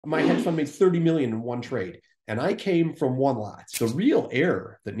my hedge fund made 30 million in one trade, and I came from one lot. The real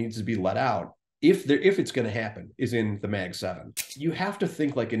error that needs to be let out, if it's going to happen, is in the Mag 7. You have to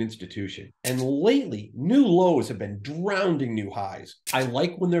think like an institution. And lately, new lows have been drowning new highs. I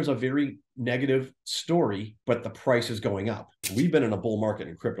like when there's a very negative story, but the price is going up. We've been in a bull market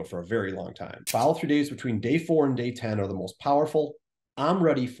in crypto for a very long time. Follow through days between day 4 and day 10 are the most powerful. I'm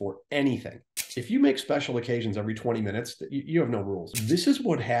ready for anything. If you make special occasions every 20 minutes, you have no rules. This is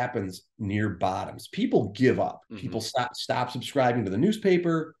what happens near bottoms. People give up. People stop subscribing to the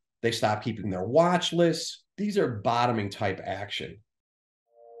newspaper. They stop keeping their watch lists. These are bottoming type action.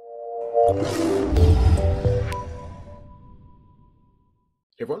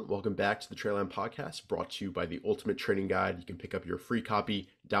 Hey everyone, welcome back to the TraderLion Podcast, brought to you by the Ultimate Trading Guide. You can pick up your free copy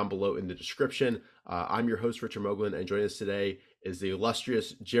down below in the description. I'm your host, Richard Moglen, and joining us today is the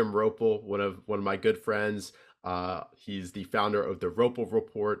illustrious Jim Roppel, one of my good friends. He's the founder of the Roppel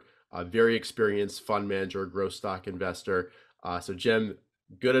Report, a very experienced fund manager, growth stock investor. So Jim,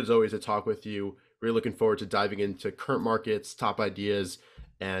 good as always to talk with you. Really looking forward to diving into current markets, top ideas,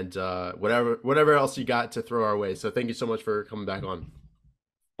 and whatever else you got to throw our way. So thank you so much for coming back on.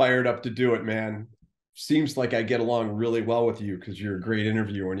 Fired up to do it, man. Seems like I get along really well with you because you're a great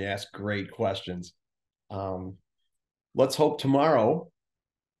interviewer and you ask great questions. Let's hope tomorrow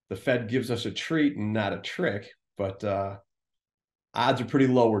the Fed gives us a treat and not a trick, but odds are pretty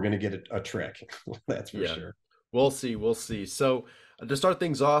low we're going to get a trick. That's for sure. We'll see. So to start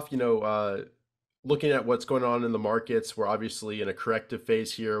things off, looking at what's going on in the markets, we're obviously in a corrective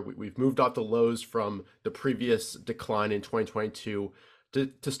phase here. We've moved off the lows from the previous decline in 2022.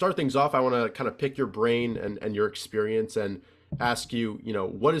 To start things off, I want to kind of pick your brain and your experience and ask you,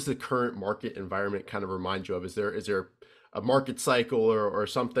 what does the current market environment kind of remind you of? Is there a market cycle or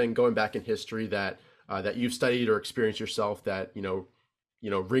something going back in history that you've studied or experienced yourself that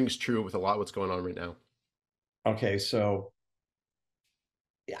rings true with a lot of what's going on right now? Okay, so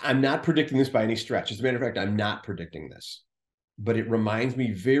I'm not predicting this by any stretch. As a matter of fact, I'm not predicting this, but it reminds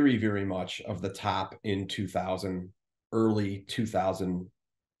me very, very much of the top in 2000, early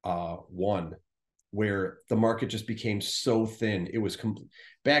 2001, where the market just became so thin. It was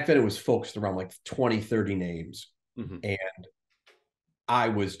back then it was focused around like 20, 30 names. And I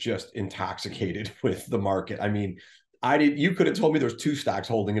was just intoxicated with the market. I mean, you could have told me there's two stocks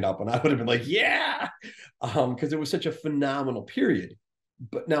holding it up and I would have been like, yeah, because it was such a phenomenal period.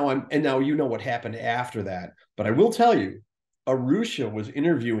 But now you know what happened after that. But I will tell you, Arusha was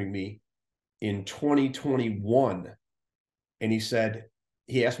interviewing me in 2021. And he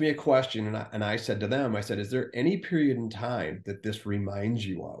asked me a question, and I said to them, I said, is there any period in time that this reminds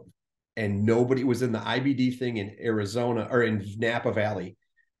you of? And nobody was in the IBD thing in Arizona or in Napa Valley.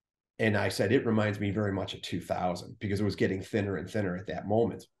 And I said, it reminds me very much of 2000 because it was getting thinner and thinner at that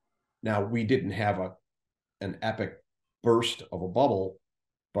moment. Now, we didn't have an epic burst of a bubble,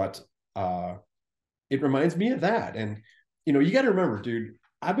 but it reminds me of that. And, you got to remember, dude,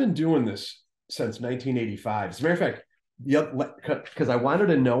 I've been doing this since 1985. As a matter of fact, because I wanted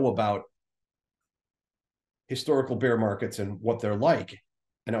to know about historical bear markets and what they're like.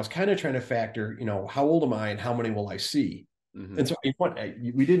 And I was kind of trying to factor, how old am I and how many will I see? And so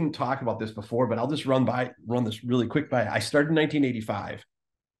we didn't talk about this before, but I'll just run this really quick by. I started in 1985.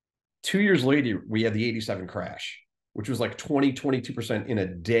 2 years later, we had the 87 crash, which was like 22% in a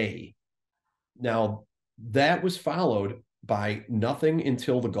day. Now, that was followed by nothing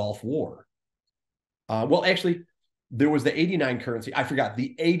until the Gulf War. Well, actually, there was the 89 currency. I forgot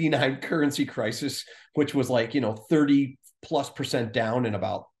the 89 currency crisis, which was like, 30+% down in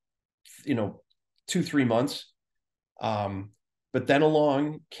about, 2-3 months. But then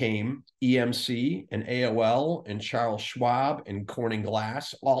along came EMC and AOL and Charles Schwab and Corning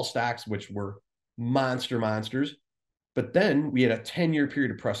Glass, all stocks which were monsters. But then we had a 10-year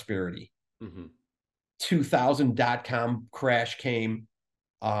period of prosperity. 2000 .com crash came.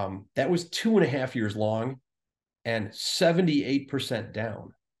 That was 2.5 years long and 78%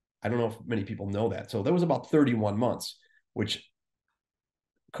 down. I don't know if many people know that. So that was about 31 months, which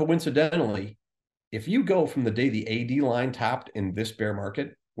coincidentally, if you go from the day the AD line topped in this bear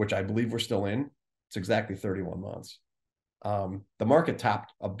market, which I believe we're still in, it's exactly 31 months. The market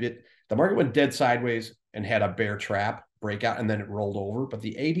topped a bit. The market went dead sideways and had a bear trap breakout, and then it rolled over. But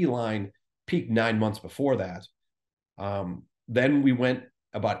the AD line peaked 9 months before that. Then we went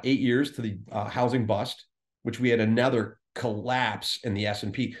about 8 years to the housing bust, which we had another collapse in the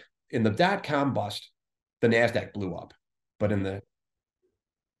S&P. In the .com bust, the NASDAQ blew up. But in the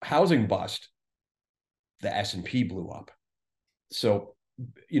housing bust, the S&P blew up. So,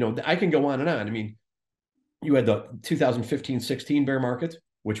 I can go on and on. I mean, you had the 2015-16 bear market,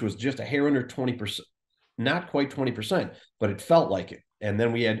 which was just a hair under 20%, not quite 20%, but it felt like it. And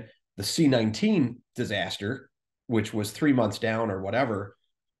then we had the C19 disaster, which was 3 months down or whatever.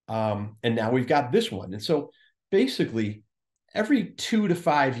 And now we've got this one. And so basically, every 2 to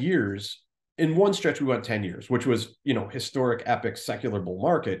 5 years, in one stretch, we went 10 years, which was, historic, epic, secular bull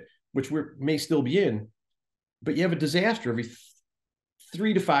market, which we may still be in. But you have a disaster every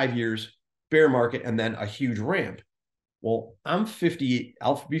 3 to 5 years, bear market, and then a huge ramp. Well, I'm 50,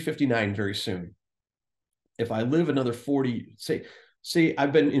 I'll be 59 very soon. If I live another 40, say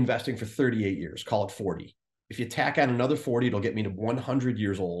I've been investing for 38 years, call it 40. If you tack on another 40, it'll get me to 100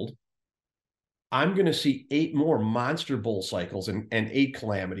 years old. I'm going to see 8 more monster bull cycles and 8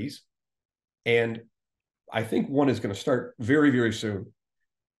 calamities. And I think one is going to start very, very soon,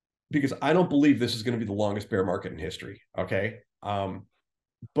 because I don't believe this is going to be the longest bear market in history. Okay.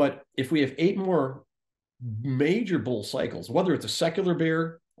 But if we have 8 more major bull cycles, whether it's a secular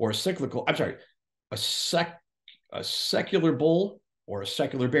bear or a cyclical, I'm sorry, a secular bull or a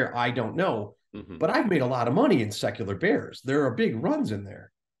secular bear, I don't know. But I've made a lot of money in secular bears. There are big runs in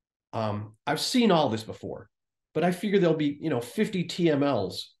there. I've seen all this before, but I figure there'll be, 50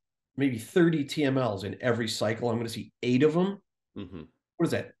 TMLs, maybe 30 TMLs in every cycle. I'm going to see 8 of them. What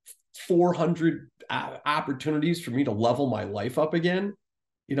is that? 400 opportunities for me to level my life up again.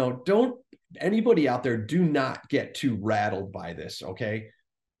 Don't anybody out there, do not get too rattled by this. Okay.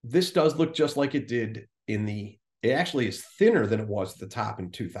 This does look just like it did it actually is thinner than it was at the top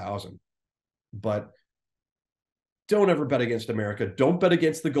in 2000, but don't ever bet against America. Don't bet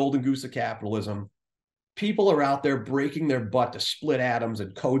against the golden goose of capitalism. People are out there breaking their butt to split atoms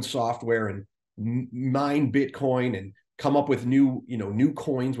and code software and mine Bitcoin and come up with new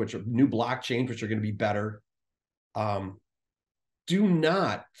coins, which are new blockchains, which are going to be better. Do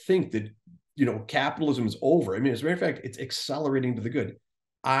not think that, capitalism is over. I mean, as a matter of fact, it's accelerating to the good.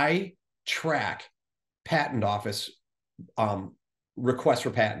 I track patent office requests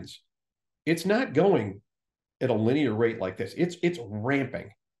for patents. It's not going at a linear rate like this. It's ramping.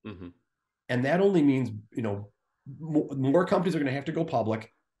 And that only means, more companies are going to have to go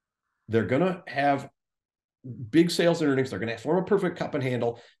public. They're going to have big sales and earnings. They're going to form a perfect cup and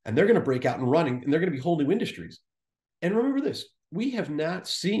handle, and they're going to break out and running, and they're going to be whole new industries. And remember this, we have not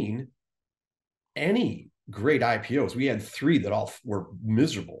seen any great IPOs. We had 3 that all were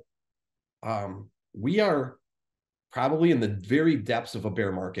miserable. We are probably in the very depths of a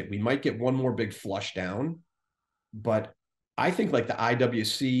bear market. We might get one more big flush down, but I think like the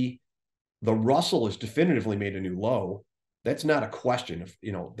IWC, the Russell has definitively made a new low. That's not a question.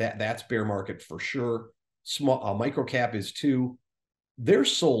 If that's bear market for sure. Small micro cap is too. They're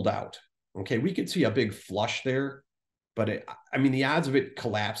sold out. Okay, we could see a big flush there, but the odds of it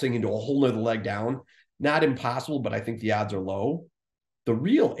collapsing into a whole nother leg down, not impossible, but I think the odds are low. The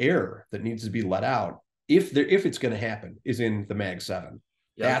real error that needs to be let out, if it's going to happen, is in the Mag 7.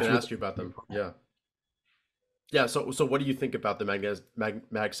 Yeah, I can ask you about them. Yeah. So what do you think about the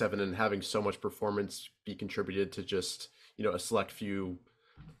Mag 7 and having so much performance be contributed to just, a select few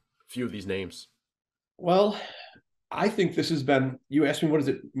of these names? Well, I think this has been, you asked me, what does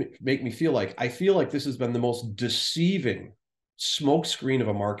it make me feel like? I feel like this has been the most deceiving smokescreen of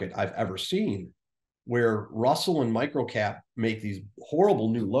a market I've ever seen, where Russell and microcap make these horrible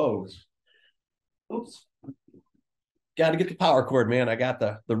new lows. Oops. Got to get the power cord, man. I got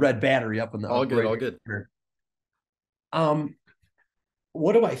the red battery up in the all good.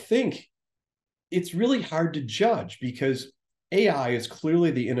 What do I think? It's really hard to judge, because AI is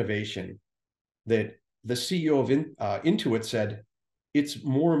clearly the innovation that the CEO of Intuit said it's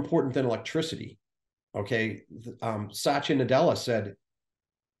more important than electricity. Okay. Satya Nadella said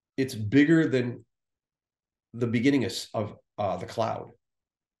it's bigger than the beginning of the cloud.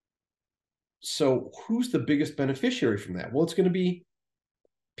 So who's the biggest beneficiary from that? Well, it's going to be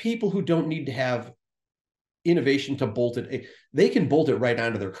people who don't need to have innovation to bolt it. They can bolt it right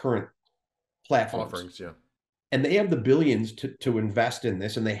onto their current platforms. Offerings, yeah. And they have the billions to invest in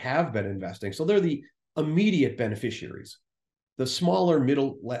this, and they have been investing. So they're the immediate beneficiaries. The smaller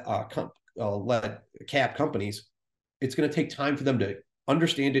middle cap companies, it's going to take time for them to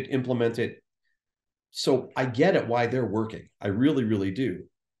understand it, implement it. So I get it why they're working. I really, really do.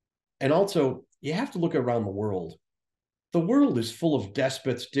 And also, you have to look around the world. The world is full of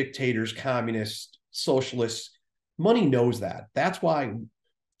despots, dictators, communists, socialists. Money knows that. That's why,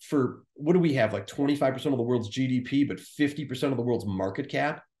 for what do we have, like 25% of the world's GDP, but 50% of the world's market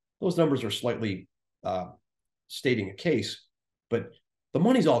cap? Those numbers are slightly stating a case, but the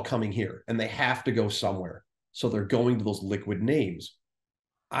money's all coming here, and they have to go somewhere. So they're going to those liquid names.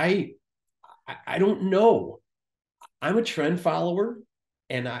 I don't know. I'm a trend follower,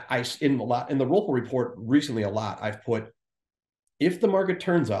 And I in the Roppel report recently a lot, I've put, if the market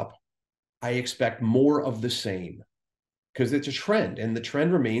turns up, I expect more of the same, because it's a trend, and the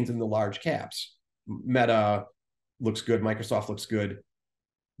trend remains in the large caps. Meta looks good, Microsoft looks good,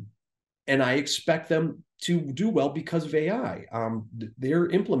 and I expect them to do well because of AI. They're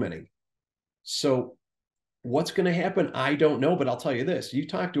implementing. So what's going to happen? I don't know, but I'll tell you this. You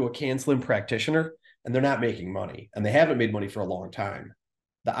talk to a CANSLIM practitioner, and they're not making money, and they haven't made money for a long time.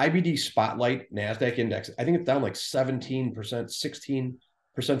 The IBD Spotlight NASDAQ index, I think it's down like 17%,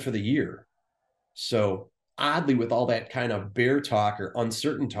 16% for the year. So oddly, with all that kind of bear talk or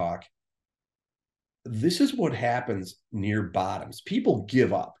uncertain talk, this is what happens near bottoms. People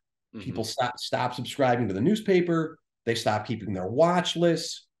give up. People stop subscribing to the newspaper. They stop keeping their watch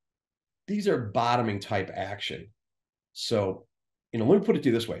lists. These are bottoming type action. So, let me put it to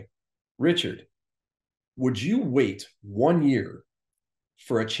you this way. Richard, would you wait 1 year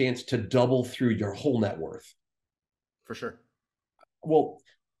for a chance to double through your whole net worth? For sure. Well,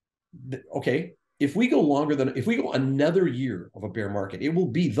 okay. If we go another year of a bear market, it will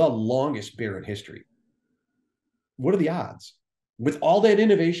be the longest bear in history. What are the odds? With all that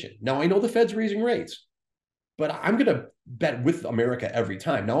innovation. Now, I know the Fed's raising rates, but I'm going to bet with America every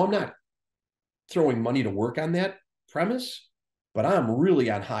time. Now, I'm not throwing money to work on that premise, but I'm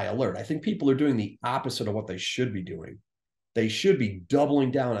really on high alert. I think people are doing the opposite of what they should be doing. They should be doubling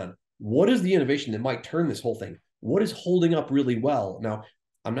down on what is the innovation that might turn this whole thing? What is holding up really well? Now,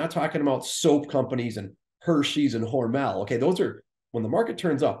 I'm not talking about soap companies and Hershey's and Hormel. Okay, those are, when the market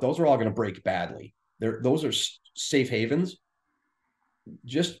turns up, those are all going to break badly. Those are safe havens.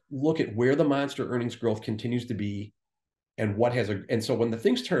 Just look at where the monster earnings growth continues to be, and what has and so when the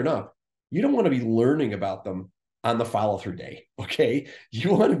things turn up, you don't want to be learning about them on the follow-through day. Okay,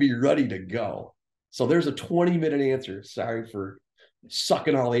 you want to be ready to go. So there's a 20-minute answer. Sorry for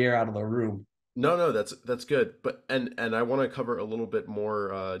sucking all the air out of the room. No, that's good. But and I want to cover a little bit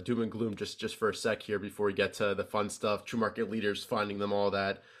more doom and gloom just for a sec here before we get to the fun stuff, true market leaders, finding them, all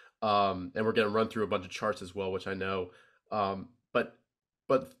that. And we're going to run through a bunch of charts as well, which I know.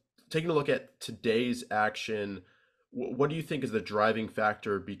 But taking a look at today's action, what do you think is the driving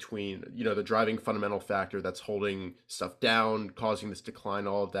factor between, the driving fundamental factor that's holding stuff down, causing this decline,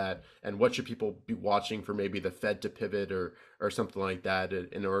 all of that, and what should people be watching for maybe the Fed to pivot or something like that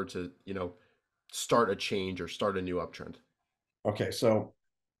in order to, start a change or start a new uptrend? Okay, so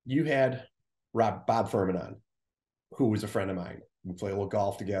you had Bob Furman on, who was a friend of mine. We play a little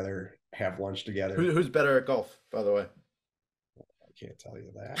golf together, have lunch together. Who's better at golf, by the way? I can't tell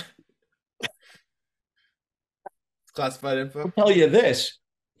you that. Classified info. I'll tell you this.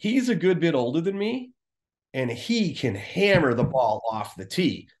 He's a good bit older than me, and he can hammer the ball off the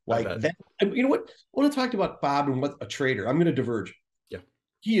tee like that. You know what? I want to talk about Bob and what a trader. I'm going to diverge. Yeah.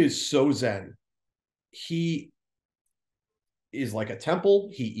 He is so zen. He is like a temple.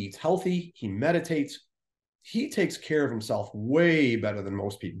 He eats healthy. He meditates. He takes care of himself way better than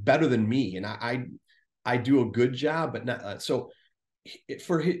most people, better than me. And I do a good job, but not so.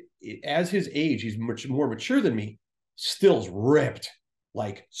 As his age, he's much more mature than me. Still's ripped.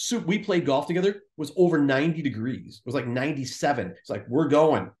 Like, we played golf together. It was over 90 degrees. It was like 97. It's like, we're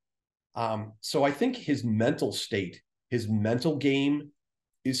going. So I think his mental state, his mental game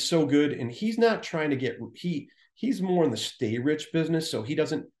is so good. And he's not trying to he's more in the stay rich business. So he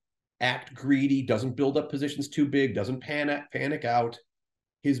doesn't act greedy, doesn't build up positions too big, doesn't panic out.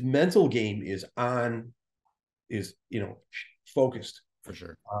 His mental game is focused. For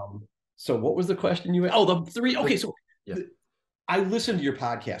sure. So what was the question you had? Oh, the three. Okay, so yeah. I listened to your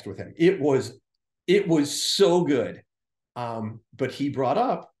podcast with him. It was so good. But he brought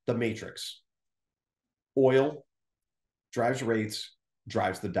up the matrix. Oil drives rates,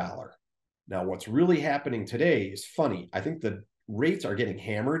 drives the dollar. Now, what's really happening today is funny. I think the rates are getting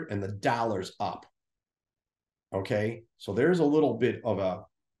hammered and the dollar's up. Okay, so there's a little bit of a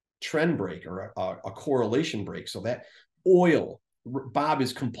trend break or a correlation break. So that oil, Bob,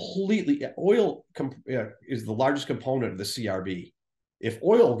 is oil is the largest component of the CRB. If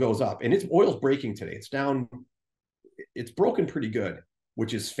oil goes up, and oil's breaking today, it's down, it's broken pretty good,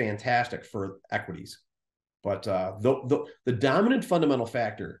 which is fantastic for equities. But the dominant fundamental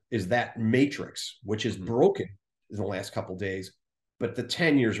factor is that matrix, which is broken in the last couple of days. But the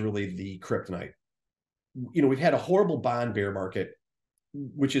 10-year is really the kryptonite. We've had a horrible bond bear market,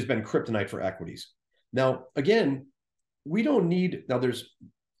 which has been kryptonite for equities. Now, again, there's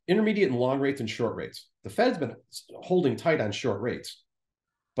intermediate and long rates and short rates. The Fed's been holding tight on short rates.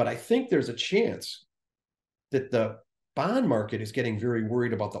 But I think there's a chance that the bond market is getting very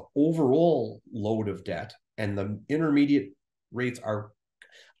worried about the overall load of debt, and the intermediate rates are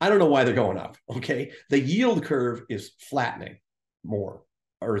I don't know why they're going up. Okay. The yield curve is flattening more,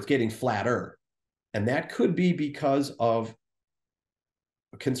 or it's getting flatter. And that could be because of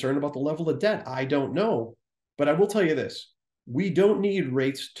concern about the level of debt. I don't know. But I will tell you this: we don't need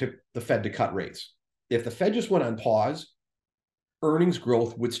the Fed to cut rates. If the Fed just went on pause, earnings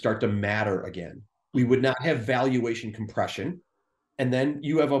growth would start to matter again. We would not have valuation compression. And then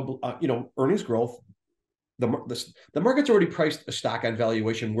you have earnings growth. The market's already priced a stock on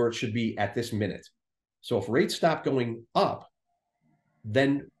valuation where it should be at this minute. So if rates stop going up,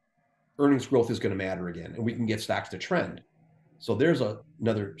 then earnings growth is going to matter again, and we can get stocks to trend. So there's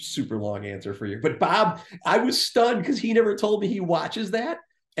another super long answer for you. But Bob, I was stunned because he never told me he watches that.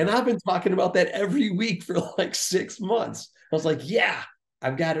 And I've been talking about that every week for like 6 months. I was like, yeah,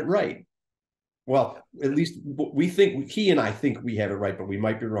 I've got it right. Well, at least he and I think we have it right, but we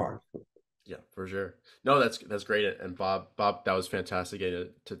might be wrong. Yeah, for sure. No, that's great. And Bob, that was fantastic getting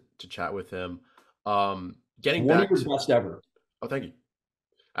to chat with him. Getting One of back your to, best ever. oh, thank you.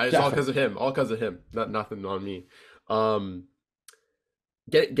 It's all because of him. All because of him. Nothing on me.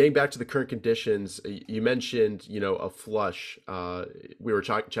 Getting back to the current conditions, you mentioned, a flush. We were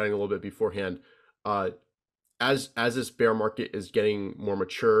chatting a little bit beforehand. As this bear market is getting more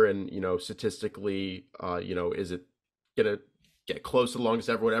mature and, statistically, is it gonna get close to the longest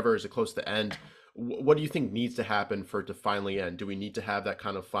ever, whatever? Is it close to the end? What do you think needs to happen for it to finally end? Do we need to have that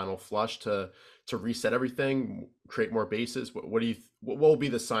kind of final flush to reset everything, create more bases? What will be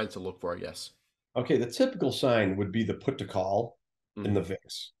the signs to look for, I guess? Okay, the typical sign would be the put to call in the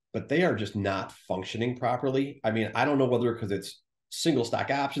VIX, but they are just not functioning properly. I mean, I don't know whether because it's single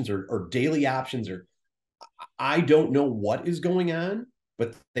stock options or daily options, or I don't know what is going on,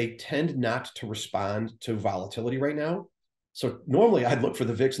 but they tend not to respond to volatility right now. So normally I'd look for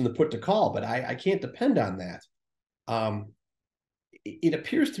the VIX and the put to call, but I can't depend on that. It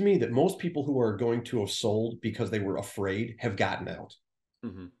appears to me that most people who are going to have sold because they were afraid have gotten out.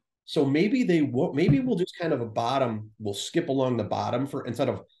 Mm-hmm. So maybe we'll just kind of we'll skip along the bottom for instead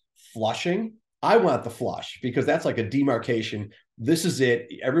of flushing. I want the flush because that's like a demarcation. This is it.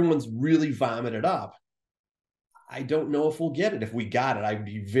 Everyone's really vomited up. I don't know if we'll get it. If we got it, I'd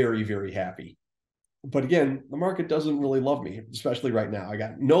be very, very happy. But again, the market doesn't really love me, especially right now. I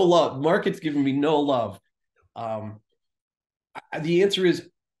got no love. Market's giving me no love. The answer is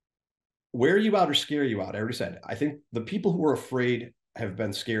wear you out or scare you out. I already said. I think the people who are afraid have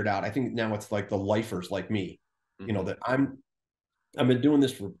been scared out. I think now it's like the lifers like me, that I've been doing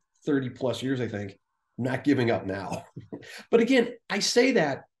this for 30 plus years. I think I'm not giving up now. But again, I say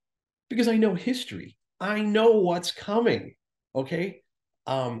that because I know history. I know what's coming. Okay.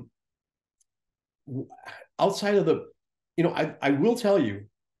 Outside of I will tell you,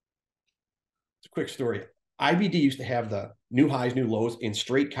 it's a quick story. IBD used to have the new highs, new lows in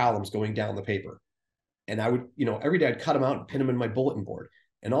straight columns going down the paper. And I would, every day I'd cut them out and pin them in my bulletin board.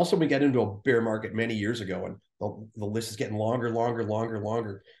 And also we got into a bear market many years ago, and the list is getting longer. And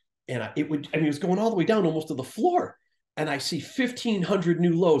it was going all the way down almost to the floor. And I see 1,500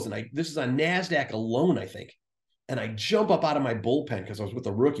 new lows. And this is on NASDAQ alone, I think. And I jump up out of my bullpen because I was with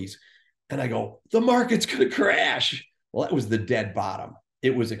the rookies. And I go, the market's going to crash. Well, that was the dead bottom.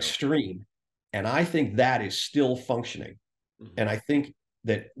 It was extreme. And I think that is still functioning. Mm-hmm. And I think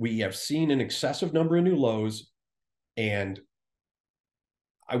that we have seen an excessive number of new lows. And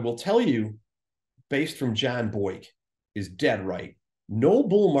I will tell you, based from John Boyk, is dead right. No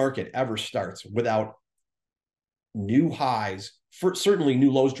bull market ever starts without new highs. Certainly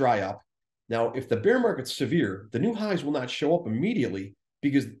new lows dry up. Now, if the bear market's severe, the new highs will not show up immediately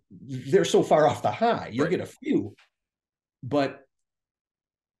because they're so far off the high. You'll get a few. But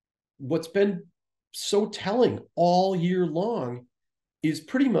what's been so telling all year long is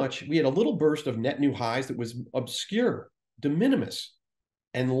pretty much we had a little burst of net new highs that was obscure, de minimis.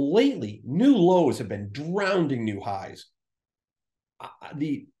 And lately, new lows have been drowning new highs.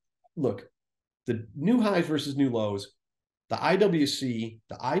 The new highs versus new lows, the IWC,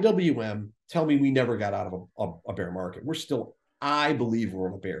 the IWM tell me we never got out of a bear market. We're still, I believe we're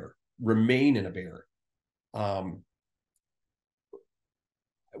in a bear, remain in a bear.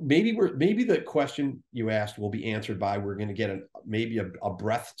 Maybe the question you asked will be answered by we're going to get maybe a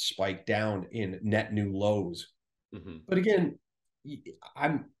breath spike down in net new lows. Mm-hmm. But again, you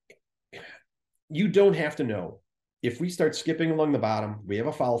don't have to know. If we start skipping along the bottom, we have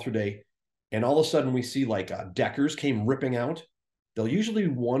a follow through day, and all of a sudden we see like Deckers came ripping out. They'll usually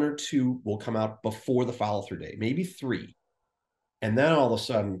one or two will come out before the follow through day, maybe three. And then all of a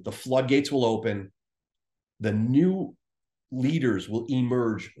sudden the floodgates will open. The new leaders will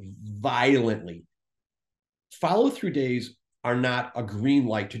emerge violently. Follow through days are not a green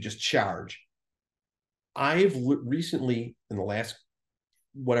light to just charge. I've recently, in the last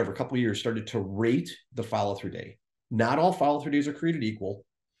whatever couple of years, started to rate the follow through day. Not all follow through days are created equal.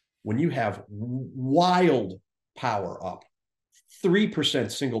 When you have wild power up,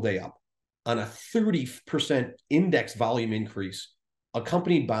 3% single day up on a 30% index volume increase,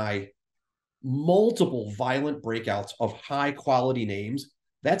 accompanied by multiple violent breakouts of high quality names,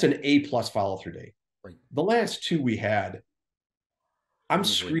 that's an A plus follow through day. Right. The last two we had, I'm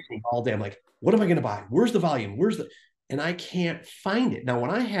Easily. screaming all day. I'm like, what am I going to buy? Where's the volume? And I can't find it. Now, when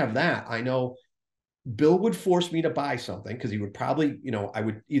I have that, I know Bill would force me to buy something because he would probably, I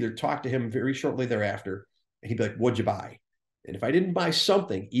would either talk to him very shortly thereafter and he'd be like, what'd you buy? And if I didn't buy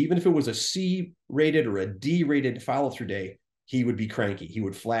something, even if it was a C rated or a D rated follow through day, he would be cranky. He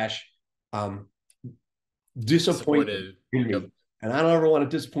would flash disappointment in me. Yep. And I don't ever want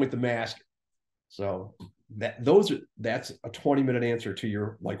to disappoint the master. So that's a 20-minute answer to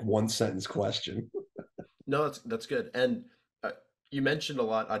your like one sentence question. No, that's good. And you mentioned a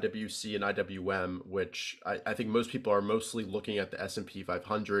lot IWC and IWM, which I think most people are mostly looking at the S&P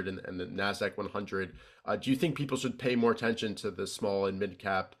 500 and the NASDAQ 100. Do you think people should pay more attention to the small and mid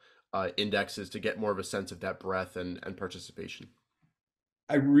cap indexes to get more of a sense of that breadth and participation?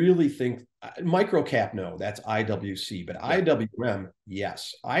 I really think micro cap, no, that's IWC, but yeah. IWM,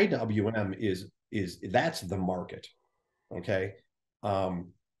 yes. IWM is that's the market. Okay.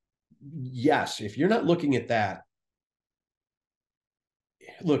 Yes, if you're not looking at that,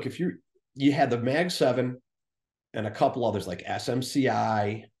 look, if you had the Mag 7 and a couple others like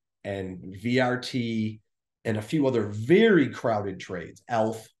SMCI and VRT and a few other very crowded trades,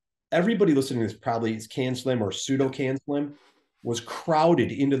 ELF, everybody listening to this probably is CANSLIM or pseudo CANSLIM was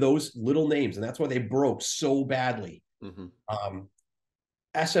crowded into those little names. And that's why they broke so badly. Mm-hmm.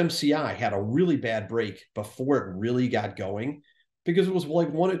 SMCI had a really bad break before it really got going because it was like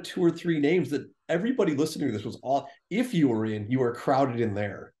one or two or three names that everybody listening to this was all, if you were in, you were crowded in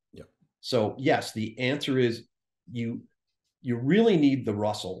there. Yep. So yes, the answer is you really need the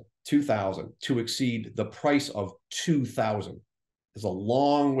Russell 2000 to exceed the price of 2000. There's a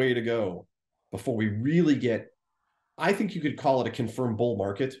long way to go before we really get, I think you could call it a confirmed bull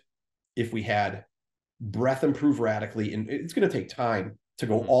market if we had breadth improve radically. And it's going to take time to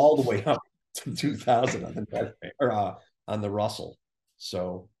go all the way up to 2000 on the or on the Russell.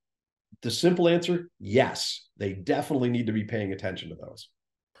 So the simple answer, yes, they definitely need to be paying attention to those.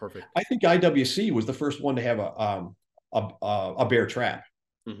 Perfect. I think IWC was the first one to have a bear trap.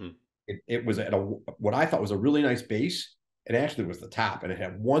 Mm-hmm. It was at what I thought was a really nice base. It actually was the top, and it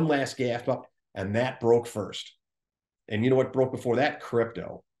had one last gap up, and that broke first. And you know what broke before that?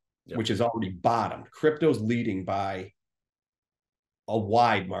 Crypto, yep. Which is already bottomed. Crypto's leading by a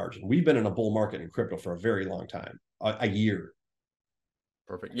wide margin. We've been in a bull market in crypto for a very long time, a year.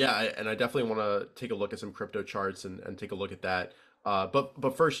 Perfect. Yeah, and I definitely want to take a look at some crypto charts and take a look at that.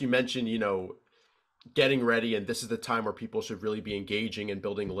 But first, you mentioned, getting ready, and this is the time where people should really be engaging and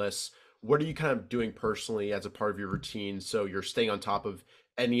building lists. What are you kind of doing personally as a part of your routine so you're staying on top of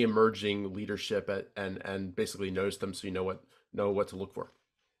any emerging leadership and basically notice them so you know what to look for?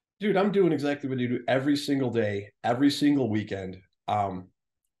 Dude, I'm doing exactly what you do every single day, every single weekend.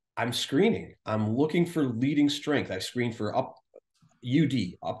 I'm screening. I'm looking for leading strength. I screen for up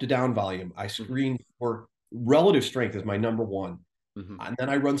to down volume. I screen for relative strength is my number one. Mm-hmm. And then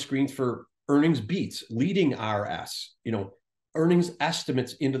I run screens for earnings beats, leading RS, earnings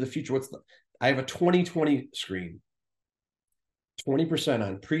estimates into the future. I have a 2020 screen. 20%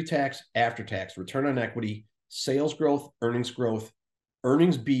 on pre-tax, after-tax, return on equity, sales growth,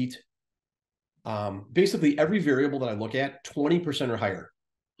 earnings beat. Basically every variable that I look at, 20% or higher.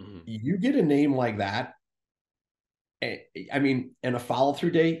 Mm-hmm. You get a name like that, I mean, and a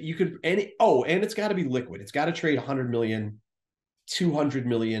follow-through day, you could, and it's got to be liquid. It's got to trade 100 million, 200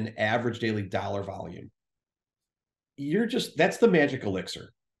 million average daily dollar volume. That's the magic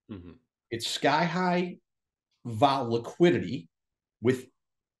elixir. Mm-hmm. It's sky high liquidity with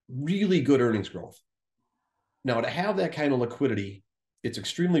really good earnings growth. Now, to have that kind of liquidity, it's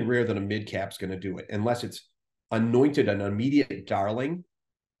extremely rare that a mid cap's going to do it, unless it's anointed an immediate darling.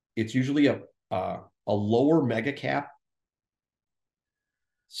 It's usually a lower mega cap.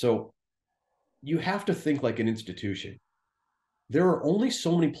 So you have to think like an institution. There are only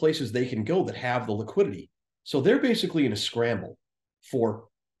so many places they can go that have the liquidity. So they're basically in a scramble for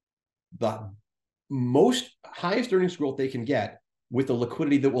the highest earnings growth they can get with the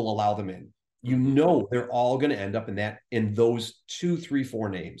liquidity that will allow them in. They're all going to end up in those 2, 3, 4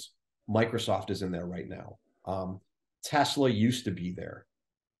 names. Microsoft is in there right now. Tesla used to be there.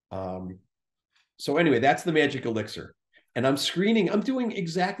 So anyway, that's the magic elixir. And I'm screening. I'm doing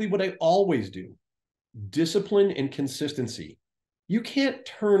exactly what I always do. Discipline and consistency. You can't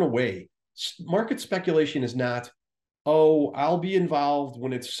turn away. Market speculation is not, oh, I'll be involved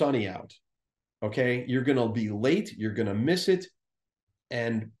when it's sunny out. Okay. You're going to be late. You're going to miss it.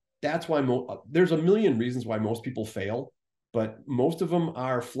 And that's why there's a million reasons why most people fail, but most of them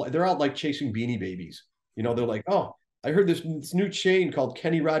are, they're out like chasing beanie babies. You know, they're like, oh, I heard this new chain called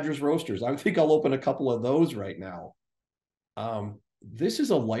Kenny Rogers Roasters. I think I'll open a couple of those right now. This is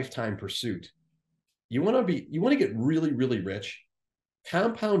a lifetime pursuit. You want to get really, really rich,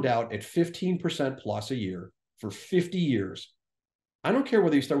 compound out at 15% plus a year for 50 years. I don't care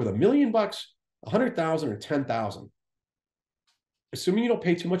whether you start with $1 million, 100,000 or 10,000. Assuming you don't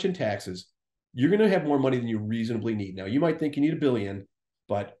pay too much in taxes, you're going to have more money than you reasonably need. Now, you might think you need $1 billion,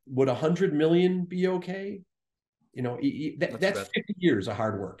 but would 100 million be okay? You know, that's 50 years of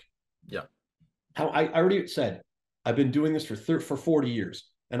hard work. Yeah. How I already said, I've been doing this for 40 years,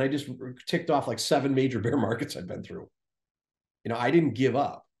 and I just ticked off like 7 major bear markets I've been through. You know, I didn't give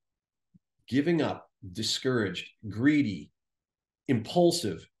up. Giving up, discouraged, greedy,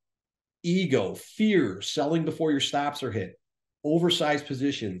 impulsive, ego, fear, selling before your stops are hit, oversized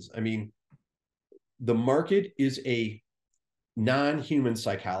positions. I mean, the market is a non-human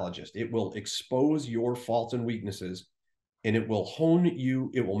psychologist. It will expose your faults and weaknesses, and it will hone you.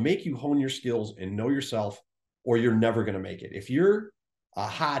 It will make you hone your skills and know yourself, or you're never going to make it. If you're a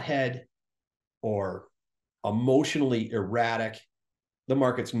hothead or emotionally erratic, the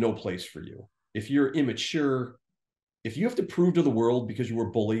market's no place for you. If you're immature, if you have to prove to the world because you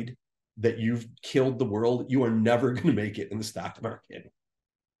were bullied that you've killed the world, you are never going to make it in the stock market.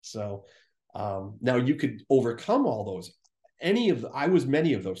 So now you could overcome all those. I was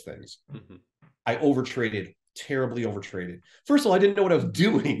many of those things. Mm-hmm. I overtraded, terribly overtraded. First of all, I didn't know what I was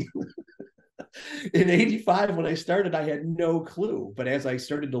doing. In 85, when I started, I had no clue. But as I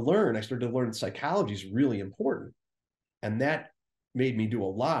started to learn psychology is really important. And that made me do a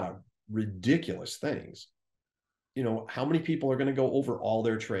lot of ridiculous things. You know, how many people are going to go over all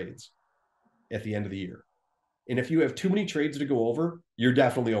their trades at the end of the year? And if you have too many trades to go over, you're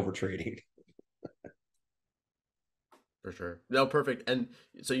definitely over trading. For sure. No, perfect. And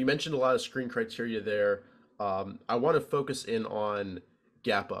so you mentioned a lot of screen criteria there. I want to focus in on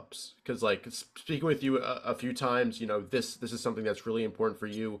gap ups because, like, speaking with you a few times, you know, this is something that's really important for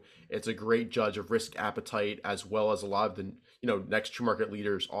you. It's a great judge of risk appetite, as well as a lot of the, you know, next to market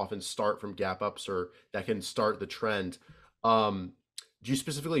leaders often start from gap ups, or that can start the trend. Do you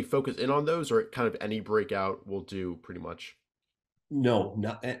specifically focus in on those, or kind of any breakout will do pretty much? No,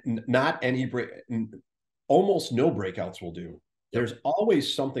 not any break. Almost no breakouts will do. Yep. There's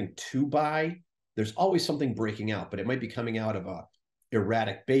always something to buy. There's always something breaking out, but it might be coming out of a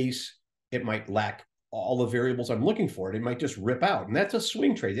erratic base. It might lack all the variables I'm looking for. It might just rip out. And that's a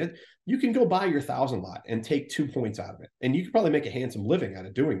swing trade. You can go buy your 1,000 lot and take 2 points out of it. And you could probably make a handsome living out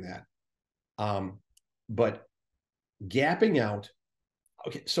of doing that. But gapping out.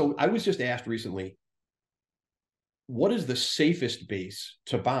 Okay. So I was just asked recently, what is the safest base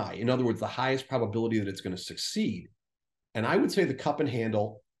to buy? In other words, the highest probability that it's going to succeed. And I would say the cup and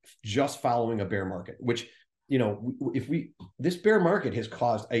handle, just following a bear market, which, you know, this bear market has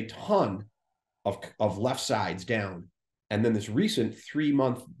caused a ton of left sides down. And then this recent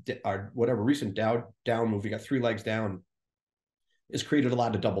 3-month or whatever recent down move, we got 3 legs down, has created a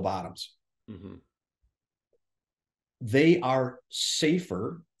lot of double bottoms. Mm-hmm. They are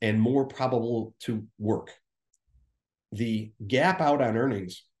safer and more probable to work. The gap out on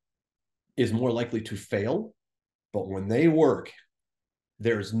earnings is more likely to fail, but when they work,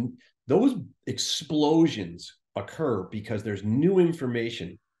 there's those explosions occur because there's new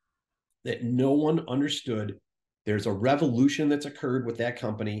information that no one understood. There's a revolution that's occurred with that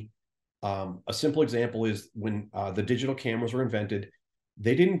company. A simple example is when the digital cameras were invented,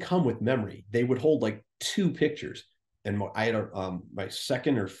 they didn't come with memory. They would hold like 2 pictures. And I had my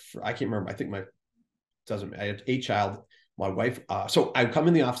second, or I can't remember. I think I had a child, my wife. So I come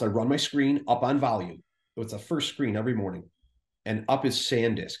in the office, I run my screen up on volume. So it's the first screen every morning, and up is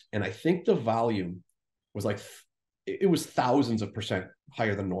SanDisk. And I think the volume was like, it was thousands of percent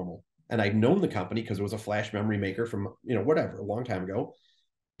higher than normal. And I'd known the company because it was a flash memory maker from, you know, whatever, a long time ago.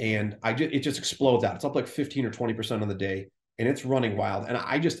 And it just explodes out. It's up like 15 or 20% on the day, and it's running wild. And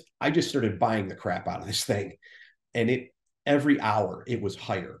I just started buying the crap out of this thing. And every hour it was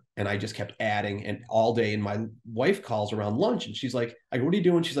higher, and I just kept adding, and all day. And my wife calls around lunch, and she's like, I go, what are you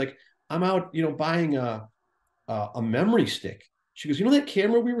doing? She's like, I'm out, you know, buying a memory stick. She goes, you know that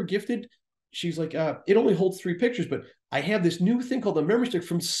camera we were gifted? She's like, it only holds 3 pictures, but I have this new thing called the memory stick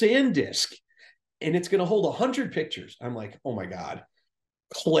from SanDisk. and it's going to hold 100 pictures. I'm like, oh my God,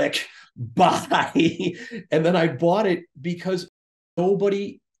 click, buy. And then I bought it because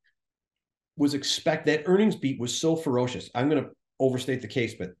nobody was that earnings beat was so ferocious. I'm going to overstate the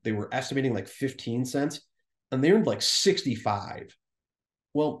case, but they were estimating like 15 cents and they earned like 65.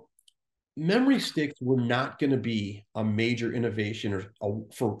 Well, memory sticks were not going to be a major innovation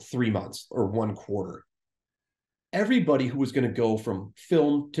for 3 months or one quarter. Everybody who was going to go from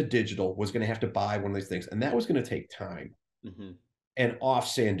film to digital was going to have to buy one of these things, and that was going to take time. Mm-hmm. And off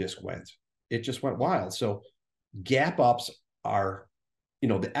SanDisk went. It just went wild. So gap ups are,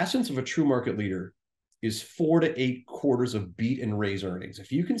 the essence of a true market leader is 4 to 8 quarters of beat and raise earnings.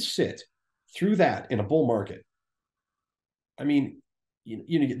 If you can sit through that in a bull market, I mean,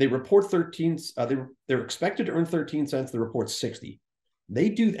 they report 13. They're expected to earn 13 cents. They report 60. They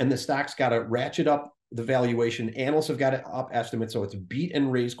do, and the stock's got to ratchet up the valuation. Analysts have got to up estimate, so it's beat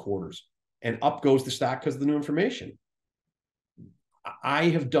and raise quarters, and up goes the stock because of the new information. I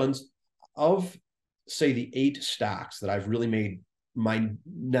have done, of say the 8 stocks that I've really made my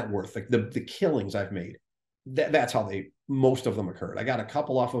net worth, like the killings I've made, that's how most of them occurred. I got a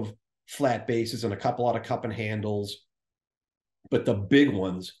couple off of flat bases and a couple out of cup and handles, but the big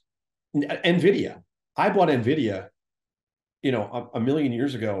ones, NVIDIA. I bought NVIDIA, a million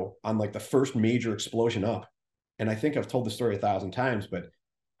years ago on like the first major explosion up. And I think I've told the story 1,000 times, but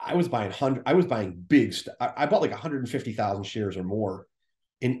I was buying big stuff. I bought like 150,000 shares or more.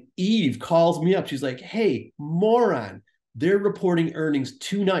 And Eve calls me up. She's like, hey, moron, they're reporting earnings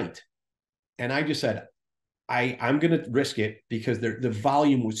tonight. And I just said, I'm going to risk it because the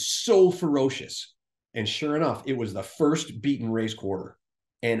volume was so ferocious. And sure enough, it was the first beat and raise quarter.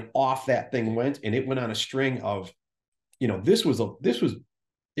 And off that thing went, and it went on a string of, it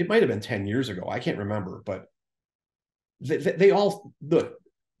might have been 10 years ago. I can't remember, but they all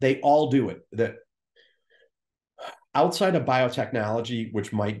do it. That outside of biotechnology,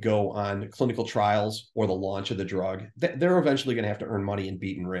 which might go on clinical trials or the launch of the drug, they're eventually going to have to earn money and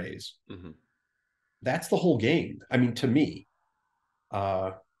beat and raise. Mm-hmm. That's the whole game. I mean, to me,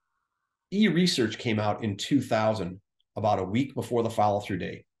 e-research came out in 2000, about a week before the follow-through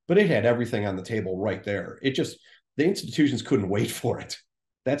date, but it had everything on the table right there. The institutions couldn't wait for it.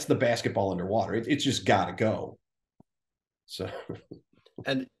 That's the basketball underwater. It's just got to go. So,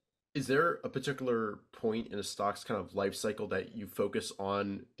 and is there a particular point in a stock's kind of life cycle that you focus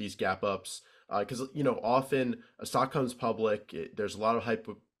on these gap ups? Because often a stock comes public, there's a lot of hype,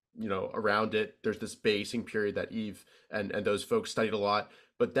 around it. There's this basing period that Eve and those folks studied a lot,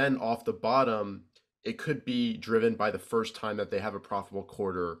 but then off the bottom, it could be driven by the first time that they have a profitable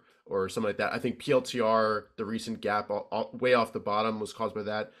quarter or something like that. I think PLTR, the recent gap way off the bottom, was caused by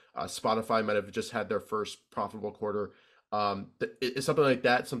that. Spotify might have just had their first profitable quarter. Is something like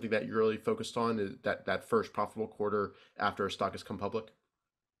that something that you're really focused on, is that first profitable quarter after a stock has come public?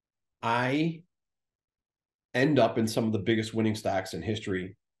 I end up in some of the biggest winning stocks in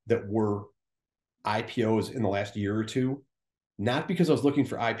history that were IPOs in the last year or two, not because I was looking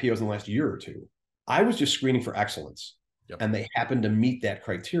for IPOs in the last year or two. I was just screening for excellence. Yep. And they happened to meet that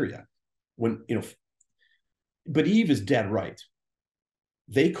criteria. But Eve is dead right.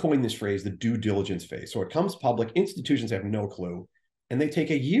 They coined this phrase, the due diligence phase. So it comes public, institutions have no clue, and they take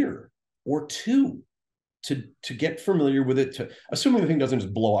a year or two to get familiar with it, assuming the thing doesn't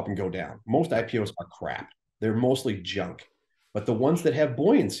just blow up and go down. Most IPOs are crap. They're mostly junk. But the ones that have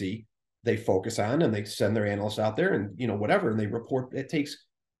buoyancy, they focus on, and they send their analysts out there and whatever, and they report. It takes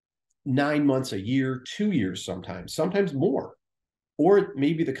 9 months, a year, 2 years, sometimes more. Or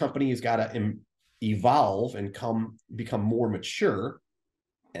maybe the company has got to evolve and become more mature.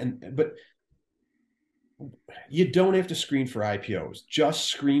 But you don't have to screen for IPOs. Just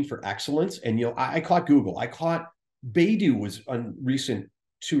screen for excellence. And I caught Google. I caught Baidu was a recent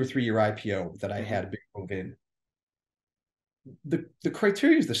 2 or 3 year IPO that I had a big move in. The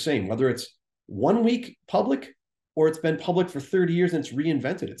criteria is the same, whether it's 1 week public or it's been public for 30 years and it's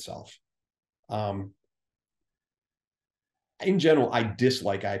reinvented itself. In general, I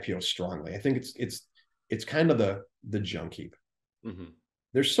dislike IPOs strongly. I think it's kind of the junk heap. Mm-hmm.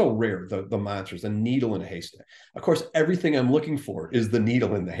 They're so rare, the monsters, the needle in a haystack. Of course, everything I'm looking for is the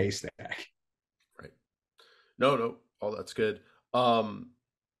needle in the haystack. Right. No. Oh, that's good.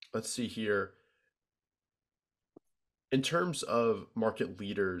 Let's see here. In terms of market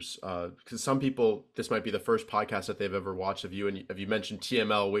leaders, because some people, this might be the first podcast that they've ever watched of you, and you mentioned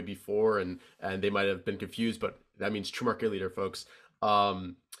TML way before, and they might have been confused, but that means true market leader, folks.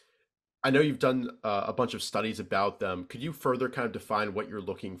 I know you've done a bunch of studies about them. Could you further kind of define what you're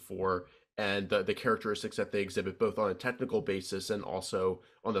looking for and the characteristics that they exhibit, both on a technical basis and also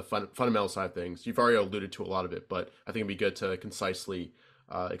on the fundamental side of things. You've already alluded to a lot of it, but I think it'd be good to concisely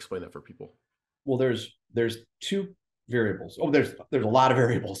explain that for people. Well, there's two variables. Oh, there's a lot of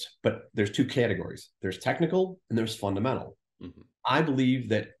variables, but there's two categories. There's technical and there's fundamental. Mm-hmm. I believe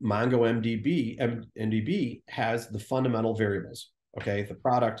that MongoMDB has the fundamental variables. Okay, the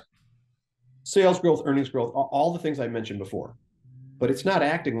product, sales growth, earnings growth, all the things I mentioned before, but it's not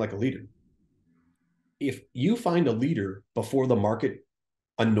acting like a leader. If you find a leader before the market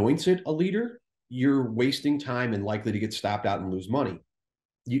anoints it a leader, you're wasting time and likely to get stopped out and lose money.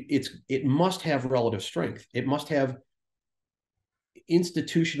 It must have relative strength. It must have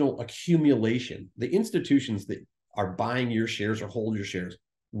institutional accumulation. The institutions that are buying your shares or hold your shares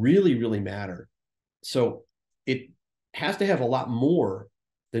really, really matter. So it has to have a lot more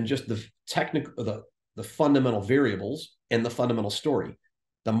than just the technical, the fundamental variables and the fundamental story.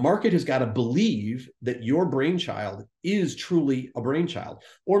 The market has got to believe that your brainchild is truly a brainchild,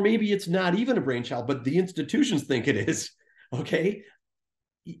 or maybe it's not even a brainchild, but the institutions think it is. Okay.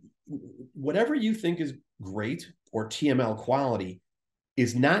 Whatever you think is great or TML quality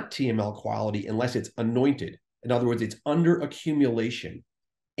is not TML quality unless it's anointed. In other words, it's under accumulation,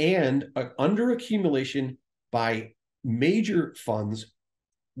 and under accumulation by major funds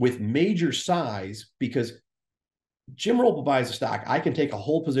with major size, because Jim Roppel buys a stock. I can take a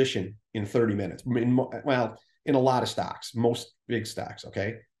whole position in 30 minutes. In a lot of stocks, most big stocks.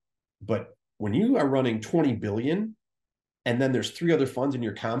 Okay. But when you are running 20 billion, and then there's three other funds in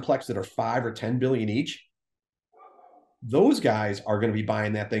your complex that are 5 or 10 billion each, those guys are going to be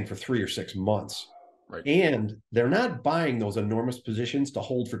buying that thing for 3 or 6 months. Right. And they're not buying those enormous positions to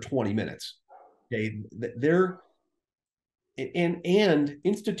hold for 20 minutes. Okay. And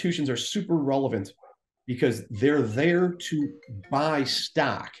institutions are super relevant because they're there to buy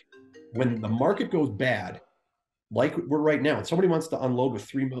stock when the market goes bad, like we're right now. And somebody wants to unload with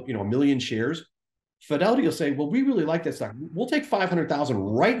 1 million shares. Fidelity will say, well, we really like that stock. We'll take 500,000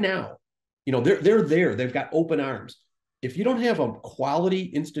 right now. They're there. They've got open arms. If you don't have a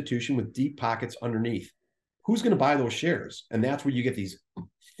quality institution with deep pockets underneath, who's going to buy those shares? And that's where you get these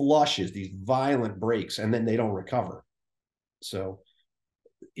flushes, these violent breaks, and then they don't recover. So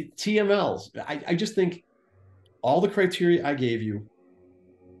TMLs, I just think all the criteria I gave you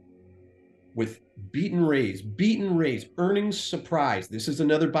with beat and raise, earnings surprise. This is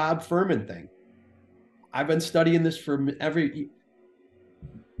another Bob Furman thing. I've been studying this for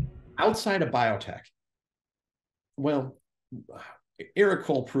outside of biotech. Well, Eric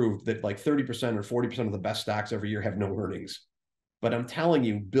Cole proved that like 30% or 40% of the best stocks every year have no earnings. But I'm telling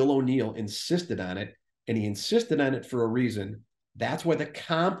you, Bill O'Neill insisted on it, and he insisted on it for a reason. That's why the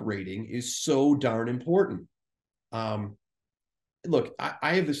comp rating is so darn important. Look,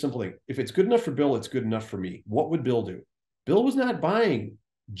 I have this simple thing. If it's good enough for Bill, it's good enough for me. What would Bill do? Bill was not buying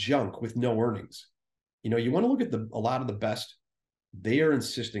junk with no earnings. You want to look at a lot of the best, they are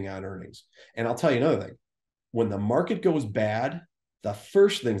insisting on earnings. And I'll tell you another thing. When the market goes bad, the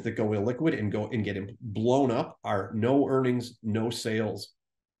first things that go illiquid and get blown up are no earnings, no sales.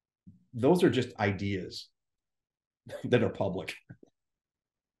 Those are just ideas that are public.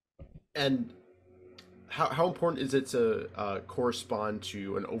 And how important is it to correspond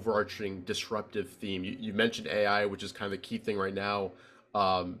to an overarching disruptive theme? You mentioned AI, which is kind of the key thing right now.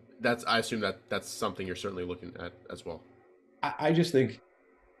 I assume that's something you're certainly looking at as well. I just think,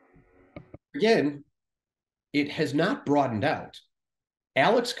 again, it has not broadened out.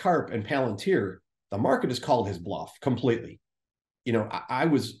 Alex Karp and Palantir, the market has called his bluff completely. I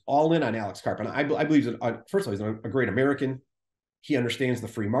was all in on Alex Karp, and I believe that, first of all, he's a great American. He understands the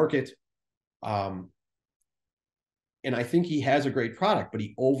free market. And I think he has a great product, but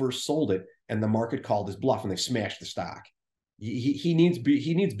he oversold it, and the market called his bluff, and they smashed the stock. He needs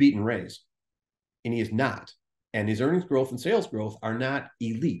beat and raise, and he is not. And his earnings growth and sales growth are not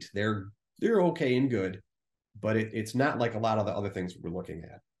elite. They're okay and good, but it's not like a lot of the other things we're looking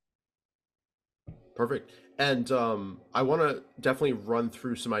at. Perfect. And I want to definitely run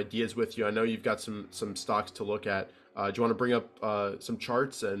through some ideas with you. I know you've got some stocks to look at. Do you want to bring up some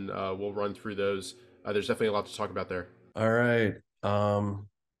charts, and we'll run through those? There's definitely a lot to talk about there. All right.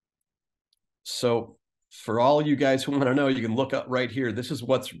 So for all you guys who want to know, you can look up right here. This is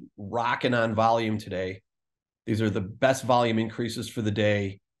what's rocking on volume today. These are the best volume increases for the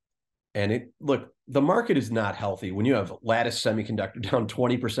day. And look, the market is not healthy. When you have Lattice Semiconductor down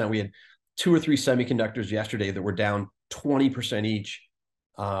 20%, we had 2 or 3 semiconductors yesterday that were down 20% each.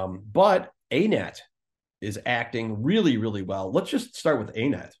 But ANET is acting really, really well. Let's just start with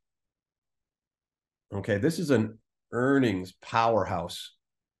ANET. Okay, this is an earnings powerhouse.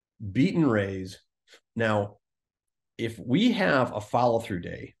 beat and raise. Now, if we have a follow-through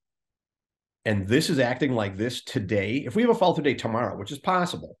day, and this is acting like this today, if we have a follow-through day tomorrow, which is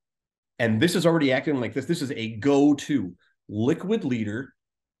possible, and this is already acting like this is a go-to liquid leader.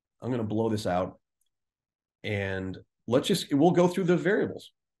 I'm going to blow this out, and we'll go through the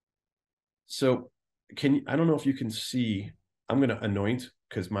variables. So I don't know if you can see, I'm going to anoint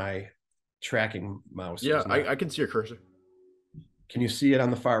because my tracking mouse. Yeah, I can see your cursor. Can you see it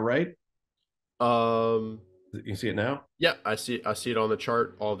on the far right? You see it now? Yeah, I see it on the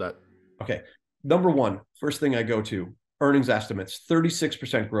chart, all of that. Okay. Number one, first thing I go to, earnings estimates,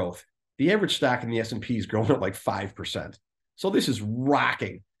 36% growth. The average stock in the S&P is growing at like 5%. So this is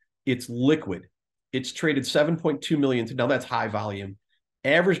rocking. It's liquid. It's traded 7.2 million. Now that's high volume.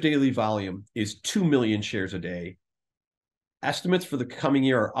 Average daily volume is 2 million shares a day. Estimates for the coming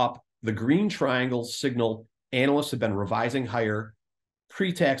year are up. The green triangles signal analysts have been revising higher.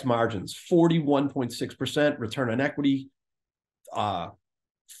 Pre-tax margins, 41.6%. Return on equity,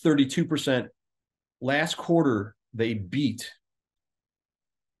 32%. Last quarter, they beat.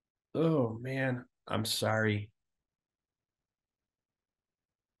 Oh, man. I'm sorry.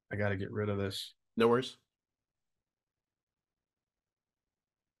 I got to get rid of this. No worries.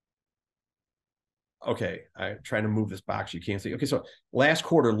 Okay, I'm trying to move this box. You can't see. Okay, so last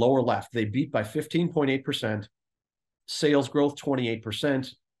quarter, lower left, they beat by 15.8%. Sales growth, 28%.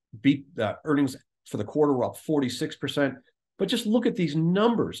 Beat the earnings for the quarter were up 46%. But just look at these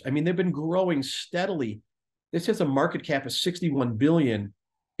numbers. I mean, they've been growing steadily. This has a market cap of 61 billion.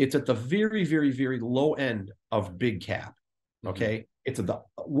 It's at the very, very, very low end of big cap. Okay. Mm-hmm. It's at the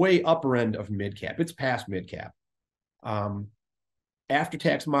way upper end of mid cap. It's past mid cap.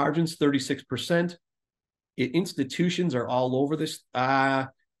 After-tax margins, 36%. Institutions are all over this. I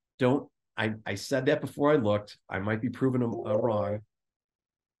said that before I looked. I might be proving them wrong.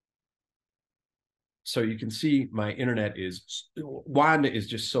 So you can see my internet Wanda is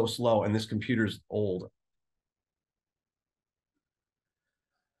just so slow, and this computer's old.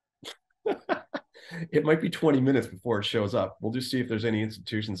 It might be 20 minutes before it shows up. We'll just see if there's any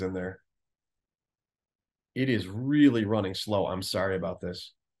institutions in there. It is really running slow. I'm sorry about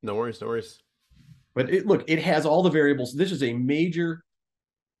this. No worries, no worries. But look, it has all the variables. This is a major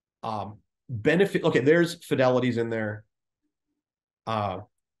benefit. Okay, there's Fidelity's in there.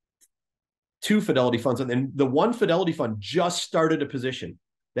 2 Fidelity funds, and then the one Fidelity fund just started a position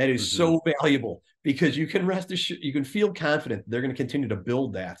that is so valuable because you can you can feel confident they're going to continue to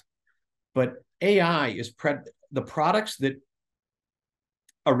build that. But AI is the products that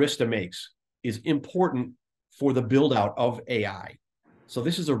Arista makes is important for the build out of AI. So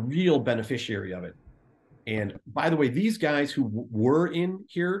this is a real beneficiary of it. And by the way, these guys who were in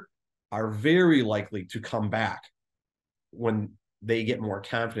here are very likely to come back when they get more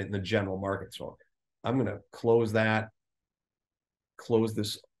confident in the general market. So I'm going to close that, close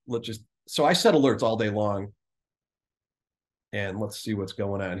this. So I set alerts all day long. And let's see what's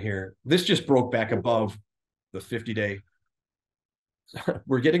going on here. This just broke back above the 50-day.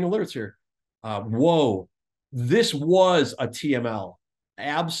 We're getting alerts here. Whoa, this was a TML.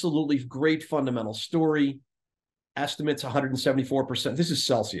 Absolutely great fundamental story. Estimates 174%. This is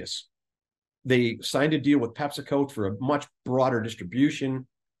Celsius. They signed a deal with PepsiCo for a much broader distribution.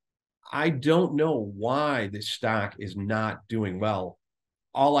 I don't know why this stock is not doing well.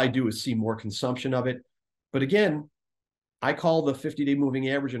 All I do is see more consumption of it. But again, I call the 50-day moving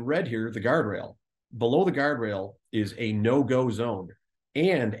average in red here the guardrail. Below the guardrail is a no-go zone.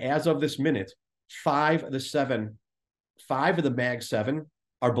 And as of this minute, 5 of the Mag 7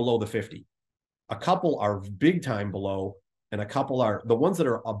 are below the 50. A couple are big time below, and a couple are, the ones that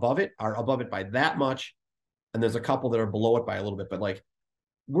are above it by that much. And there's a couple that are below it by a little bit, but like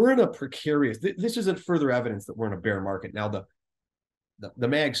we're in a precarious, this isn't further evidence that we're in a bear market. Now the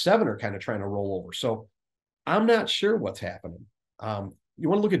Mag 7 are kind of trying to roll over. So I'm not sure what's happening. You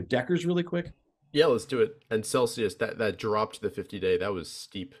want to look at Deckers really quick? Yeah, let's do it. And Celsius, that dropped the 50-day. That was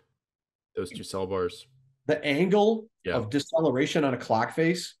steep. Those 2 sell bars. The angle of deceleration on a clock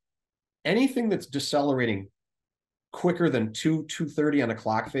face, anything that's decelerating quicker than 230 on a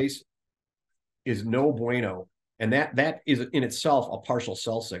clock face is no bueno. And that is in itself a partial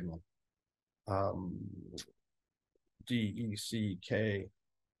sell signal. DECK.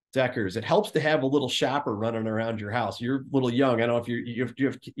 Deckers. It helps to have a little shopper running around your house. You're a little young. I don't know if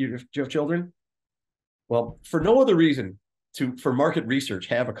you have children. Well, for no other reason for market research,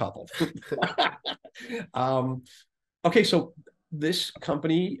 have a couple. Okay, so this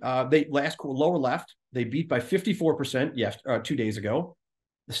company, they lower left, they beat by 54% 2 days ago.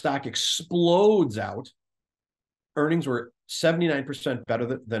 The stock explodes out. earnings were 79%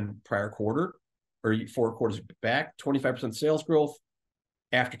 better than prior quarter or 4 quarters back, 25% sales growth,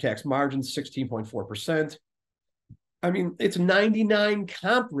 after-tax margins, 16.4%. I mean, it's 99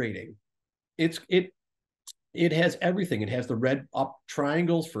 comp rating. It has everything. It has the red up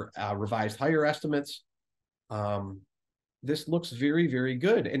triangles for revised higher estimates. This looks very, very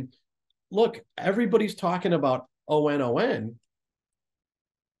good. And look, everybody's talking about ON,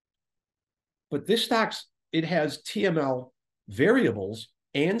 but this stock's, it has TML variables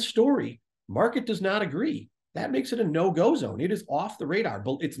and story. Market does not agree. That makes it a no-go zone. It is off the radar.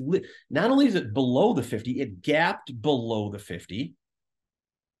 But it's not only is it below the 50, it gapped below the 50.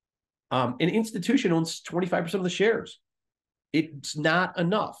 An institution owns 25% of the shares. It's not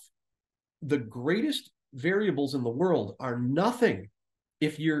enough. The greatest variables in the world are nothing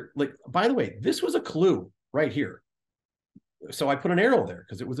if you're like, by the way, this was a clue right here. So I put an arrow there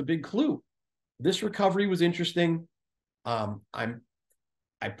because it was a big clue. This recovery was interesting.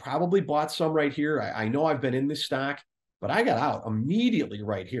 I probably bought some right here. I know I've been in this stock, but I got out immediately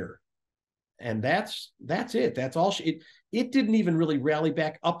right here. And that's it. That's all. It didn't even really rally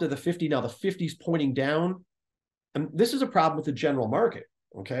back up to the 50. Now the 50 is pointing down. And this is a problem with the general market.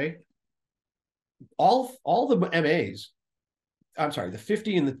 Okay. All the MAs, I'm sorry, the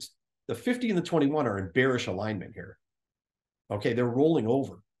 50 and the 21 are in bearish alignment here. Okay. They're rolling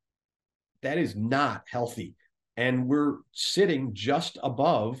over. That is not healthy. And we're sitting just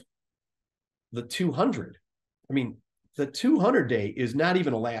above the 200. I mean, the 200 day is not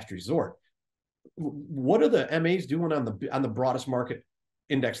even a last resort. What are the MAs doing on the broadest market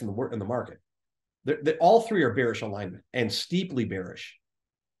index in the market? All three are bearish alignment and steeply bearish.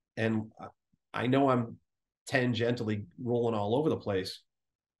 And I know I'm tangentially rolling all over the place,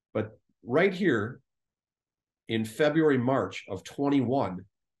 but right here in February, March of 21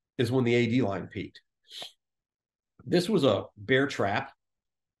 is when the AD line peaked. This was a bear trap,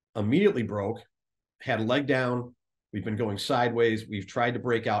 immediately broke, had a leg down. We've been going sideways. We've tried to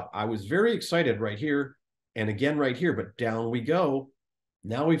break out. I was very excited right here and again right here, but down we go.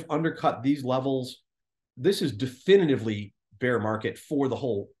 Now we've undercut these levels. This is definitively bear market for the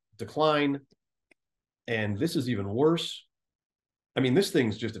whole decline. And this is even worse. I mean, this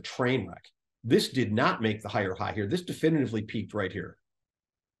thing's just a train wreck. This did not make the higher high here. This definitively peaked right here.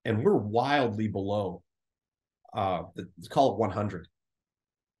 And we're wildly below. Let's call it 100.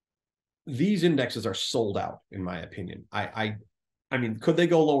 These indexes are sold out, in my opinion. I mean, could they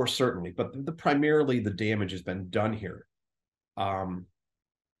go lower? Certainly, but primarily the damage has been done here. The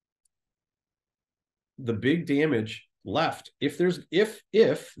big damage left, if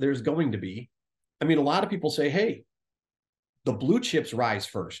there's going to be, I mean, a lot of people say, hey, the blue chips rise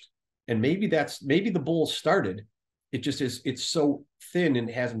first, and maybe the bull started. It just is. It's so thin and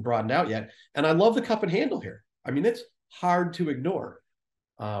hasn't broadened out yet. And I love the cup and handle here. I mean, it's hard to ignore.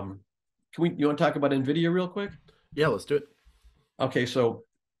 You want to talk about NVIDIA real quick? Yeah, let's do it. Okay, so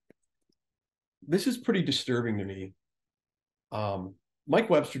this is pretty disturbing to me. Mike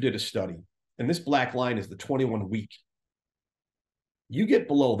Webster did a study, and this black line is the 21 week. You get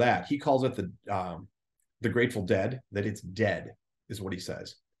below that, he calls it the Grateful Dead, that it's dead, is what he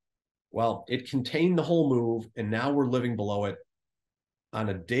says. Well, it contained the whole move, and now we're living below it on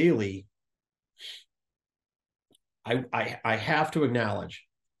a daily. I have to acknowledge,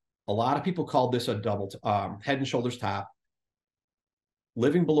 a lot of people called this a double head and shoulders top.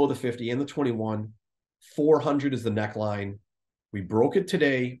 Living below the 50 and the 21, 400 is the neckline. We broke it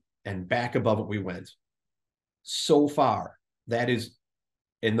today, and back above it we went. So far, that is,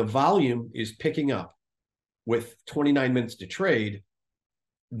 and the volume is picking up with 29 minutes to trade.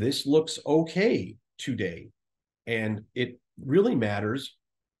 This looks okay today. And it really matters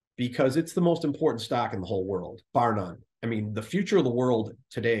because it's the most important stock in the whole world, bar none. I mean, the future of the world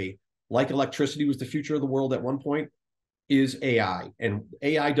today, like electricity was the future of the world at one point, is AI. And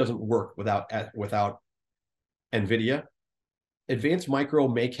AI doesn't work without NVIDIA. Advanced Micro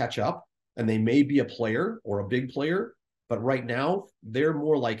may catch up, and they may be a player or a big player, but right now they're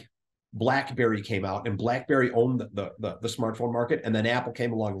more like BlackBerry came out, and BlackBerry owned the smartphone market, and then Apple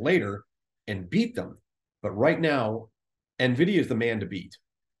came along later and beat them. But right now, NVIDIA is the man to beat.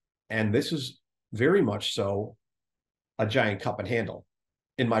 And this is very much so a giant cup and handle.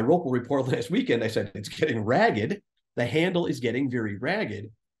 In my Roppel report last weekend, I said it's getting ragged. The handle is getting very ragged.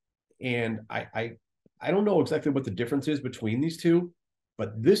 And I don't know exactly what the difference is between these two,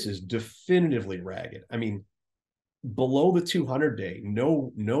 but this is definitively ragged. I mean, below the 200 day,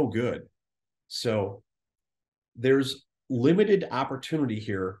 no good. So there's limited opportunity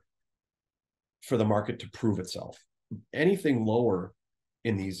here for the market to prove itself. Anything lower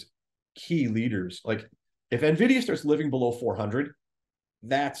in these key leaders, like If NVIDIA starts living below 400,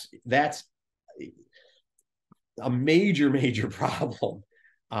 that's a major problem.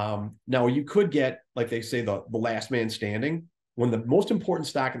 Now you could get, like they say, the last man standing. When the most important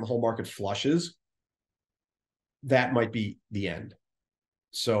stock in the whole market flushes, that might be the end.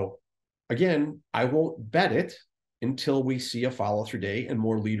 So again, I won't bet it until we see a follow through day and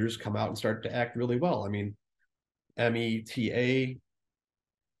more leaders come out and start to act really well. I mean, META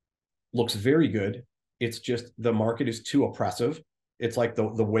looks very good. It's just the market is too oppressive. It's like the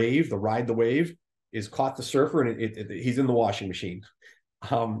wave, the ride the wave is caught the surfer and he's in the washing machine.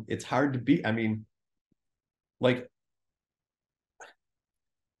 It's hard to beat. I mean, like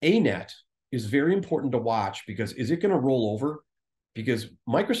ANET is very important to watch because is it going to roll over? Because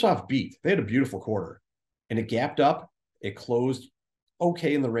Microsoft beat, they had a beautiful quarter and it gapped up, it closed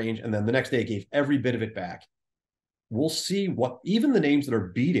okay in the range, and then the next day it gave every bit of it back. We'll see what even the names that are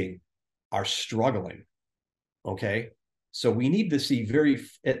beating are struggling. Okay. So we need to see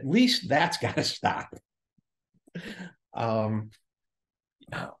at least that's got to stop. How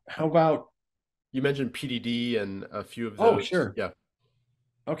about, you mentioned PDD and a few of those? Oh, sure. Yeah.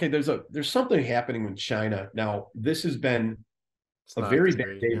 Okay, there's something happening in China. Now, this has been a very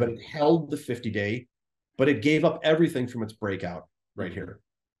bad day, but it held the 50-day, but it gave up everything from its breakout right here.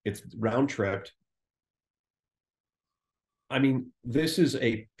 It's round tripped. I mean, this is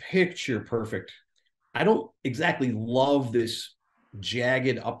a picture perfect. I don't exactly love this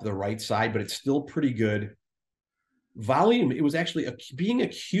jagged up the right side, but it's still pretty good. Volume, it was actually being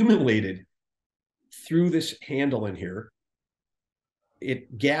accumulated through this handle in here.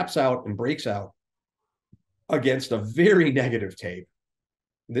 It gaps out and breaks out against a very negative tape.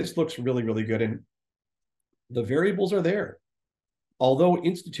 This looks really, really good. And the variables are there, although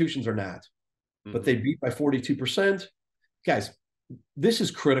institutions are not, but they beat by 42%. Guys, this is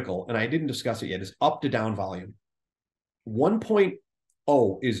critical, and I didn't discuss it yet, is up to down volume.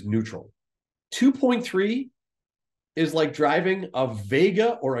 1.0 is neutral. 2.3 is like driving a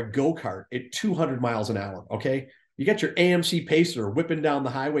Vega or a go-kart at 200 miles an hour, okay? You got your AMC Pacer whipping down the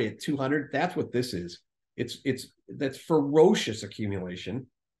highway at 200. That's what this is. That's ferocious accumulation.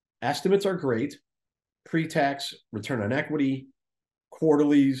 Estimates are great. Pre-tax, return on equity,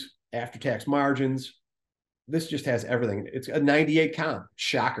 quarterlies, after-tax margins. This just has everything. It's a 98 comp.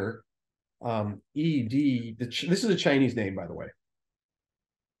 Shocker. ED. This is a Chinese name, by the way.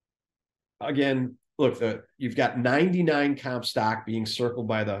 Again, look, you've got 99 comp stock being circled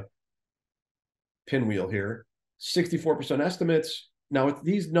by the pinwheel here. 64% estimates. Now,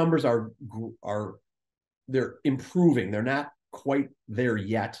 these numbers they're improving. They're not quite there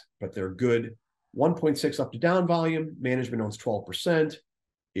yet, but they're good. 1.6 up to down volume. Management owns 12%.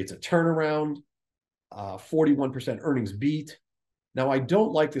 It's a turnaround. 41% earnings beat. Now, I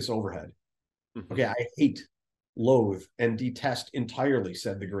don't like this overhead. Okay, I hate, loathe, and detest entirely,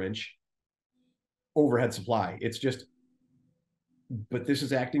 said the Grinch, overhead supply. It's just, but this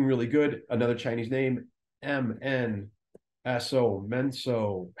is acting really good. Another Chinese name, MNSO,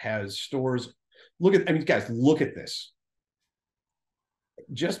 Menso, has stores. Guys, look at this.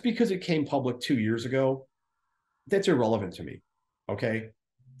 Just because it came public 2 years ago, that's irrelevant to me. Okay,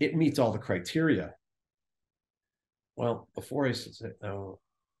 it meets all the criteria. Well, before I said,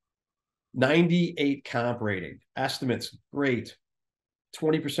 98 comp rating, estimates, great.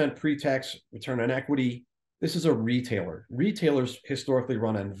 20% pre-tax return on equity. This is a retailer. Retailers historically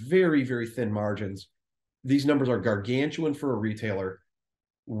run on very, very thin margins. These numbers are gargantuan for a retailer.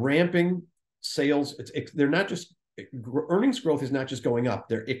 Ramping sales, they're not just, earnings growth is not just going up,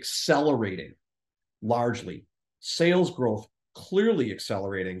 they're accelerating largely. Sales growth clearly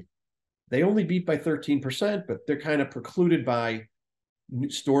accelerating. They only beat by 13%, but they're kind of precluded by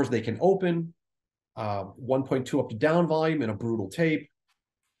stores they can open, 1.2 up to down volume in a brutal tape.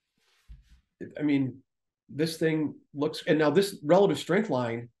 I mean, this thing looks, and now this relative strength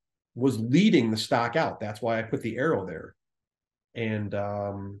line was leading the stock out. That's why I put the arrow there. And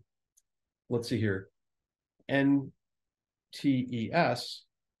let's see here. NTES,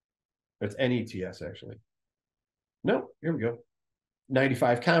 it's NETS actually. No, here we go.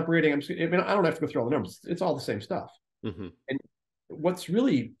 95 comp rating. I don't have to go through all the numbers. It's all the same stuff. And what's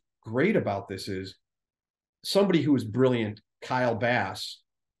really great about this is somebody who is brilliant, Kyle Bass,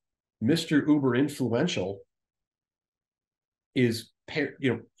 Mr. Uber influential, is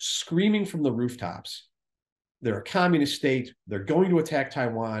screaming from the rooftops. They're a communist state. They're going to attack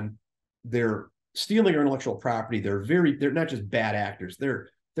Taiwan. They're stealing our intellectual property. They're not just bad actors.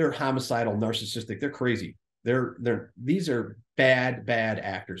 They're homicidal, narcissistic. They're crazy. These are bad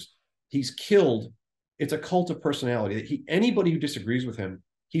actors. He's killed. It's a cult of personality. Anybody who disagrees with him,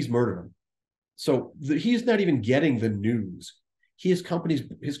 he's murdered him. So he's not even getting the news. His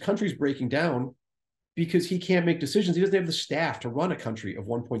country's breaking down because he can't make decisions. He doesn't have the staff to run a country of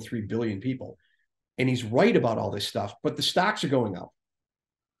 1.3 billion people. And he's right about all this stuff, but the stocks are going up.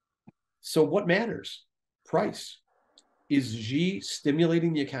 So what matters? Price. Is Xi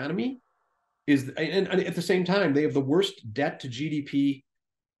stimulating the economy? And at the same time, they have the worst debt to GDP,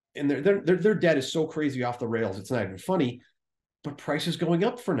 and their debt is so crazy off the rails, it's not even funny. But price is going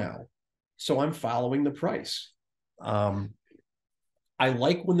up for now, so I'm following the price. I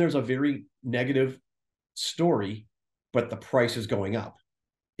like when there's a very negative story, but the price is going up.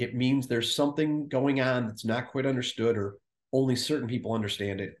 It means there's something going on that's not quite understood, or only certain people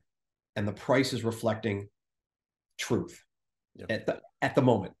understand it, and the price is reflecting truth at the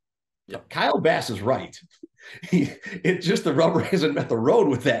moment. Yep. Kyle Bass is right. It just the rubber hasn't met the road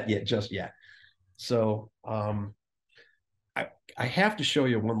with that yet. So I have to show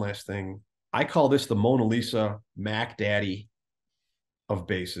you one last thing. I call this the Mona Lisa Mac Daddy of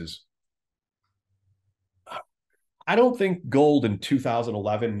bases. I don't think gold in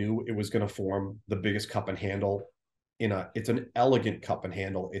 2011 knew it was going to form the biggest cup and handle. It's an elegant cup and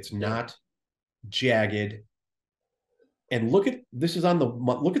handle. It's not jagged. And look at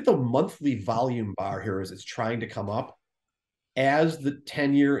the monthly volume bar here as it's trying to come up. As the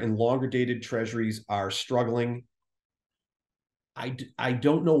 10-year and longer dated treasuries are struggling, I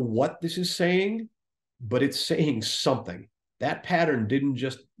don't know what this is saying, but it's saying something. That pattern didn't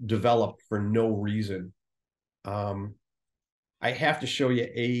just develop for no reason. I have to show you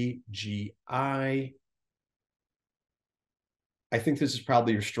AGI. I think this is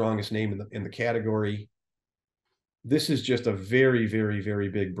probably your strongest name in the category. This is just a very, very, very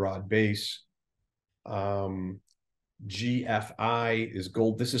big broad base. GFI is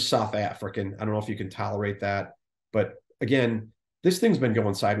gold. This is South African. I don't know if you can tolerate that. But again, this thing's been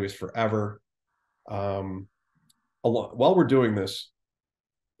going sideways forever. While we're doing this,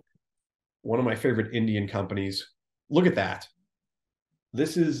 one of my favorite Indian companies, look at that.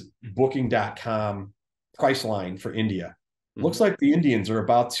 This is booking.com price line for India. Mm-hmm. Looks like the Indians are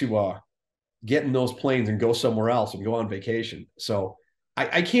about to get in those planes and go somewhere else and go on vacation. So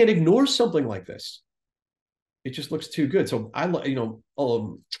I can't ignore something like this. It just looks too good. So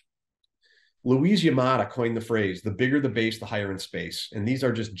Louise Yamada coined the phrase, the bigger the base, the higher in space. And these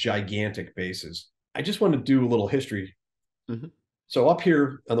are just gigantic bases. I just want to do a little history. Mm-hmm. So up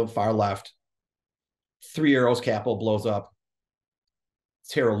here on the far left, Three Arrows Capital blows up.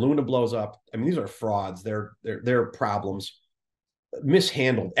 Terra Luna blows up. I mean, these are frauds. They're problems.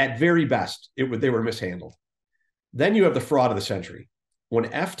 Mishandled at very best. They were mishandled. Then you have the fraud of the century. When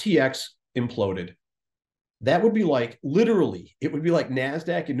FTX imploded, that would be like, literally, it would be like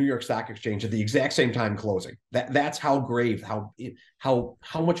NASDAQ and New York Stock Exchange at the exact same time closing. That's how grave, how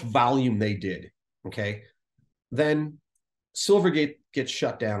much volume they did. Okay. Then Silvergate gets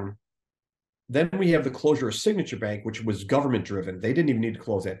shut down. Then we have the closure of Signature Bank, which was government driven. They didn't even need to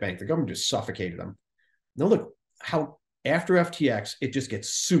close that bank. The government just suffocated them. Now look how after FTX, it just gets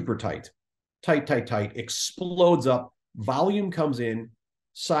super tight, explodes up. Volume comes in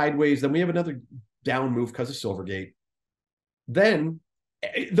sideways. Then we have another down move because of Silvergate. Then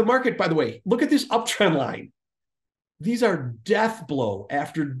the market, by the way, look at this uptrend line. These are death blow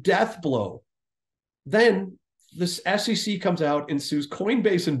after death blow. Then this SEC comes out and sues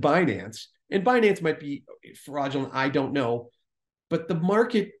Coinbase and Binance. And Binance might be fraudulent, I don't know. But the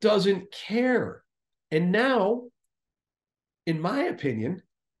market doesn't care. And now, in my opinion,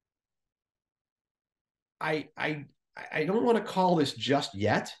 I don't want to call this just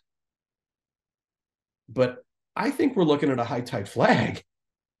yet, but I think we're looking at a high tide flag.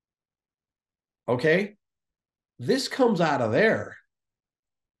 Okay? This comes out of there.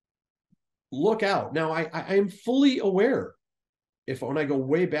 Look out. Now, I am fully aware when I go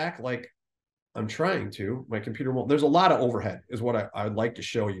way back, like I'm trying to, my computer won't. There's a lot of overhead is what I'd like to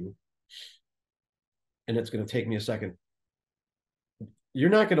show you. And it's going to take me a second. You're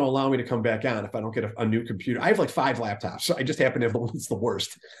not going to allow me to come back on if I don't get a new computer. I have like 5 laptops, so I just happen to have the one that's the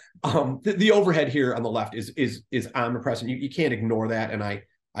worst. The overhead here on the left is omnipresent. You can't ignore that, and I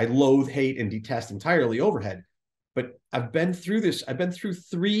loathe, hate, and detest entirely overhead. But I've been through this. I've been through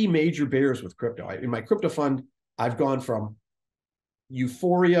 3 major bears with crypto. In my crypto fund, I've gone from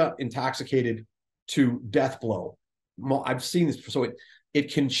euphoria, intoxicated, to death blow. I've seen this, so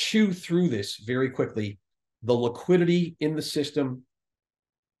it can chew through this very quickly. The liquidity in the system,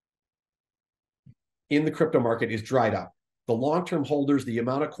 in the crypto market, is dried up. The long-term holders, the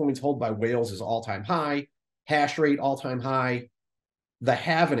amount of coins held by whales is all-time high. Hash rate, all-time high. The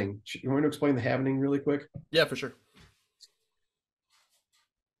halvening. You want to explain the halvening really quick? Yeah, for sure.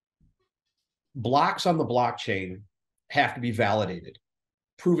 blocks on the blockchain have to be validated,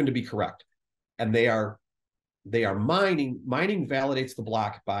 proven to be correct. And they are mining validates the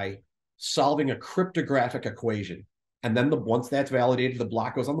block by solving a cryptographic equation. And then once that's validated, the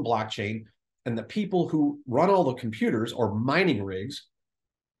block goes on the blockchain, and the people who run all the computers or mining rigs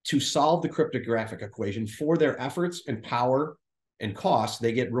to solve the cryptographic equation for their efforts and power and costs,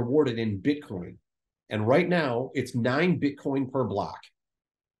 they get rewarded in Bitcoin. And right now, it's 9 Bitcoin per block.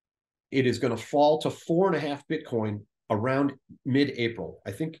 It is going to fall to 4.5 Bitcoin around mid-April,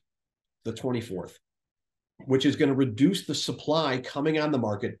 I think the 24th, which is going to reduce the supply coming on the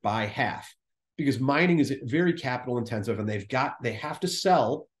market by half, because mining is very capital intensive, and they have to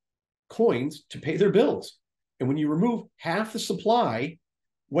sell coins to pay their bills. And when you remove half the supply,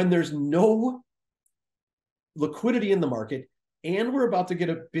 when there's no liquidity in the market, and we're about to get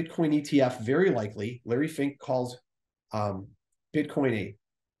a Bitcoin ETF, very likely, Larry Fink calls Bitcoin a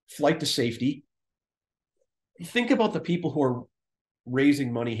flight to safety. Think about the people who are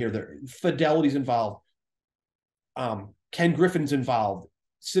raising money here. Fidelity's involved. Ken Griffin's involved.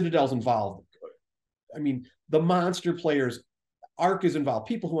 Citadel's involved. I mean, the monster players, ARK is involved.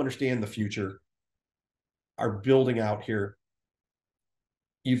 People who understand the future are building out here.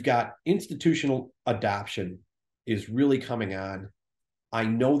 You've got institutional adoption is really coming on. I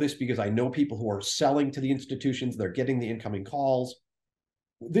know this because I know people who are selling to the institutions. They're getting the incoming calls.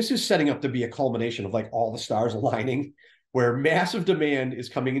 This is setting up to be a culmination of like all the stars aligning, where massive demand is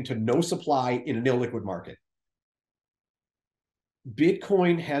coming into no supply in an illiquid market.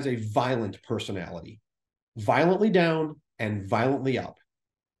 Bitcoin has a violent personality, violently down and violently up.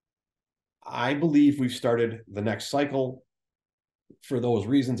 I believe we've started the next cycle for those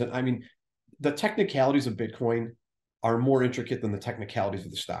reasons. And I mean, the technicalities of Bitcoin are more intricate than the technicalities of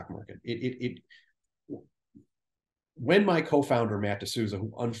the stock market. When my co-founder, Matt D'Souza,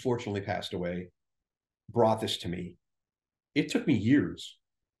 who unfortunately passed away, brought this to me, it took me years.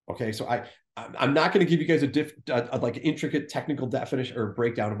 Okay. So I'm not going to give you guys a like intricate technical definition or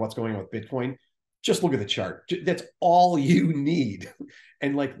breakdown of what's going on with Bitcoin. Just look at the chart. That's all you need.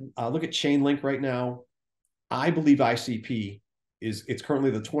 And like, look at Chainlink right now. I believe ICP it's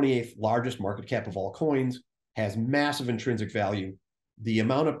currently the 28th largest market cap of all coins, has massive intrinsic value. The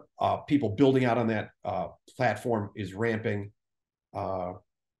amount of people building out on that platform is ramping. I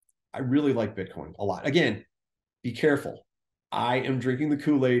really like Bitcoin a lot. Again, be careful. I am drinking the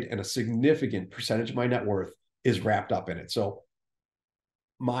Kool-Aid, and a significant percentage of my net worth is wrapped up in it. So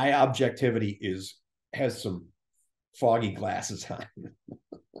my objectivity has some foggy glasses on.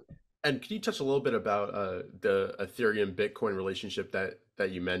 And can you touch a little bit about the Ethereum Bitcoin relationship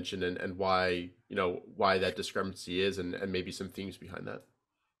that you mentioned, and why that discrepancy is, and maybe some themes behind that?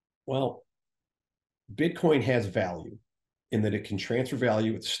 Well, Bitcoin has value in that it can transfer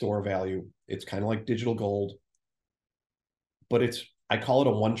value, it's store value. It's kind of like digital gold, but I call it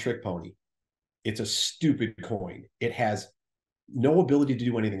a one-trick pony. It's a stupid coin. It has no ability to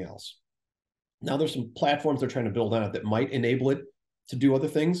do anything else. Now there's some platforms they're trying to build on it that might enable it to do other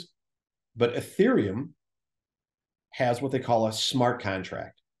things. But Ethereum has what they call a smart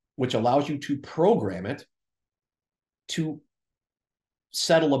contract, which allows you to program it to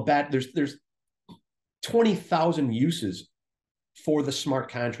settle a bet. There's 20,000 uses for the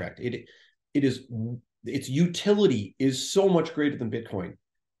smart contract. Its utility is so much greater than Bitcoin.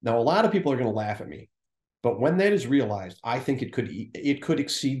 Now, a lot of people are going to laugh at me, but when that is realized, I think it could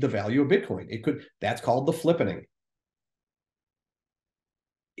exceed the value of Bitcoin. That's called the flippening.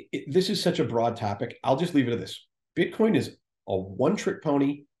 This is such a broad topic. I'll just leave it at this. Bitcoin is a one-trick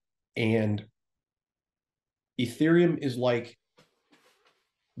pony, and Ethereum is like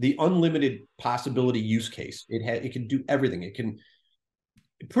the unlimited possibility use case. It can do everything. It can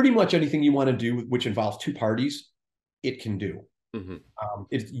pretty much anything you want to do, which involves two parties, it can do. Mm-hmm.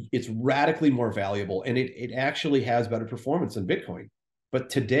 It's radically more valuable, and it actually has better performance than Bitcoin. But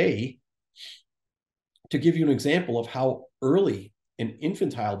today, to give you an example of how early and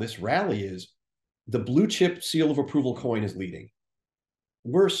infantile this rally is, the blue chip seal of approval coin is leading.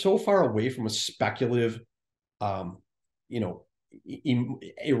 We're so far away from a speculative,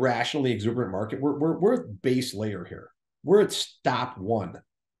 irrationally exuberant market. We're at base layer here. We're at stop one.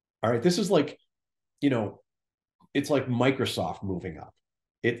 All right. This is like, it's like Microsoft moving up.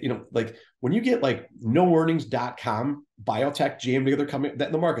 Like when you get like noearnings.com, biotech jammed together coming,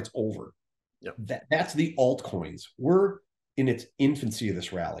 that the market's over. Yep. That's the altcoins. We're in its infancy of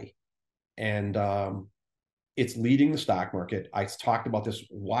this rally, and it's leading the stock market. I talked about this a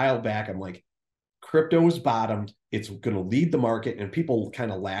while back. I'm like, crypto is bottomed. It's going to lead the market, and people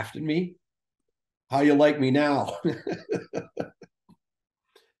kind of laughed at me. How you like me now?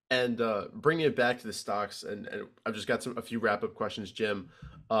 And bringing it back to the stocks, and I've just got a few wrap up questions, Jim.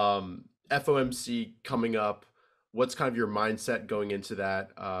 FOMC coming up. What's kind of your mindset going into that?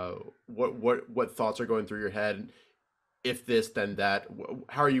 What thoughts are going through your head? If this, then that.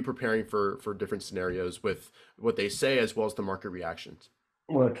 How are you preparing for different scenarios with what they say as well as the market reactions?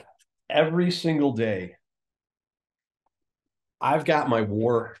 Look, every single day, I've got my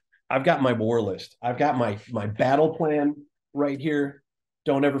war. I've got my war list. I've got my battle plan right here.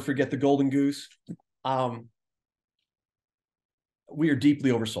 Don't ever forget the golden goose. Um, we are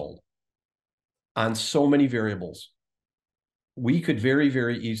deeply oversold on so many variables. We could very,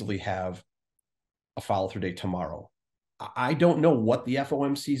 very easily have a follow through day tomorrow. I don't know what the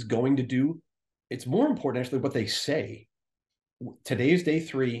FOMC is going to do. It's more important, actually, what they say. Today's day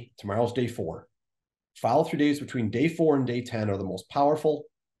 3, tomorrow's day 4. Follow through days between day 4 and day 10 are the most powerful.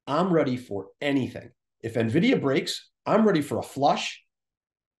 I'm ready for anything. If NVIDIA breaks, I'm ready for a flush.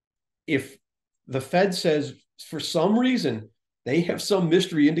 If the Fed says for some reason they have some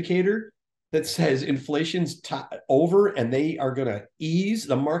mystery indicator that says inflation's over and they are going to ease,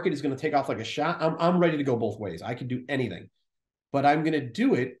 the market is going to take off like a shot, I'm ready to go both ways. I can do anything, but I'm going to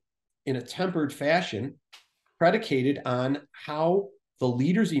do it in a tempered fashion, predicated on how the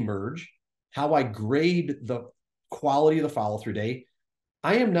leaders emerge, how I grade the quality of the follow through day.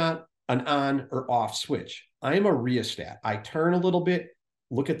 I am not an on or off switch. I am a rheostat. I turn a little bit,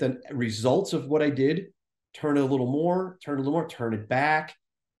 look at the results of what I did, turn it a little more, turn it back.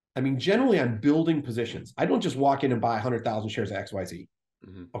 I mean, generally, I'm building positions. I don't just walk in and buy 100,000 shares of XYZ.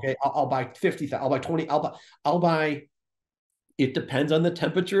 Mm-hmm. Okay, I'll buy 50,000. I'll buy 20. I'll buy. It depends on the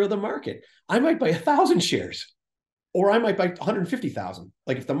temperature of the market. I might buy 1,000 shares, or I might buy 150,000.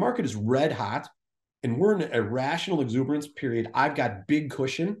 Like if the market is red hot and we're in a rational exuberance period, I've got big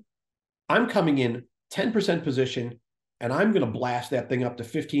cushion. I'm coming in 10% position, and I'm going to blast that thing up to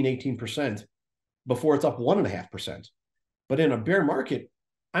 15, 18% before it's up 1.5%. But in a bear market,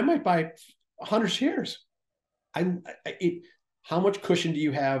 I might buy 100 shares. How much cushion do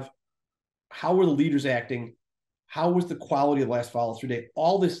you have? How are the leaders acting? How was the quality of the last follow through day?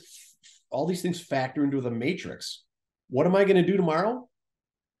 All these things factor into the matrix. What am I going to do tomorrow?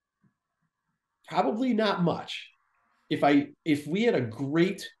 Probably not much. If we had a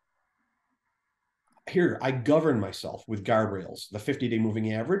great here, I govern myself with guardrails, the 50-day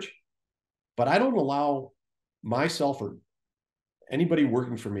moving average, but I don't allow myself or anybody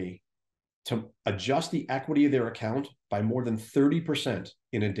working for me to adjust the equity of their account by more than 30%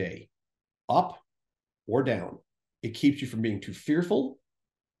 in a day, up or down. It keeps you from being too fearful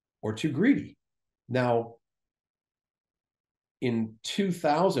or too greedy. Now, in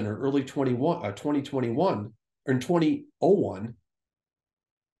 2000 or early 2021 or in 2001,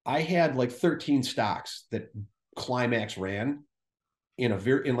 I had like 13 stocks that Climax ran in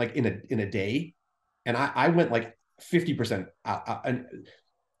a day, and I went like 50%. And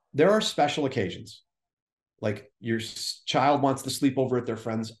there are special occasions, like your child wants to sleep over at their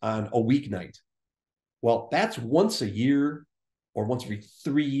friends on a weeknight. Well, that's once a year or once every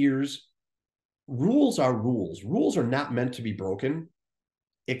 3 years. Rules are rules. Rules are not meant to be broken,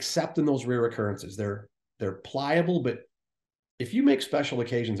 except in those rare occurrences. They're pliable, but if you make special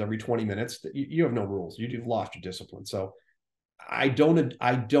occasions every 20 minutes, you have no rules. You've lost your discipline. So I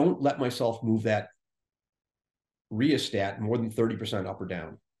don't let myself move that rheostat more than 30% up or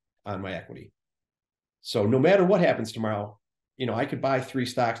down on my equity. So no matter what happens tomorrow, I could buy 3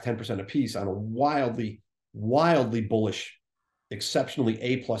 stocks, 10% a piece on a wildly, wildly bullish, exceptionally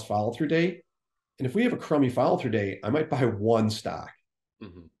A+ follow through day. And if we have a crummy follow through day, I might buy 1 stock.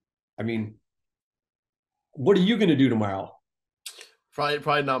 Mm-hmm. I mean, what are you going to do tomorrow?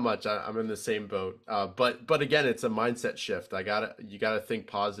 Probably not much. I'm in the same boat. But again, it's a mindset shift. You gotta think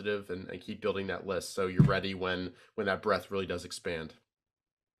positive and keep building that list so you're ready when that breath really does expand.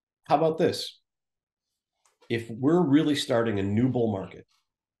 How about this? If we're really starting a new bull market,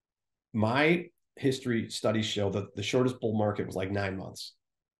 my history studies show that the shortest bull market was like 9 months.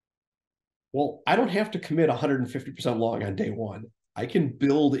 Well, I don't have to commit 150% long on day 1. I can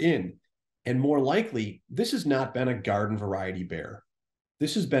build in, and more likely, this has not been a garden variety bear.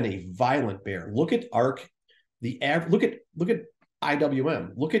 This has been a violent bear. Look at ARK, look at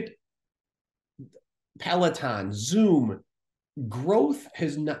IWM, look at Peloton, Zoom. Growth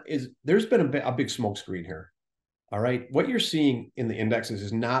there's been a big smoke screen here. All right. What you're seeing in the indexes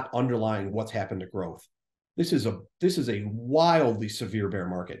is not underlying what's happened to growth. This is a wildly severe bear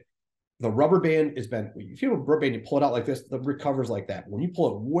market. The rubber band if you have a rubber band, you pull it out like this, the recovers like that. When you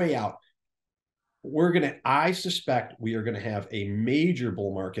pull it way out, I suspect we are going to have a major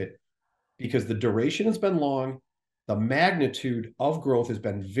bull market because the duration has been long. the magnitude of growth has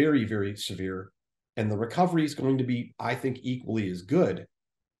been very, very severe. And the recovery is going to be, I think, equally as good.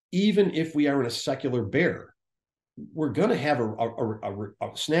 Even if we are in a secular bear, we're going to have a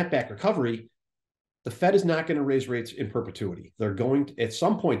snapback recovery. The Fed is not going to raise rates in perpetuity. They're going to, at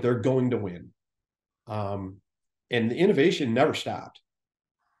some point, they're going to win. And the innovation never stopped.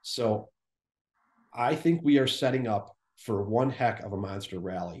 So I think we are setting up for one heck of a monster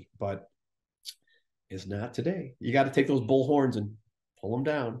rally, but it's not today. You got to take those bull horns and pull them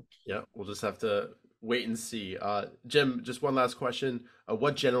down. Yeah, we'll just have to wait and see. Jim, just one last question.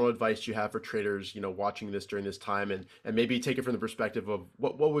 What general advice do you have for traders, watching this during this time, and maybe take it from the perspective of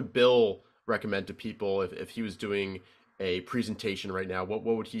what would Bill recommend to people if he was doing a presentation right now? What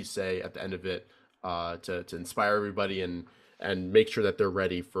would he say at the end of it to inspire everybody and make sure that they're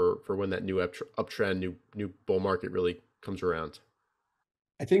ready for when that new uptrend, new bull market really comes around?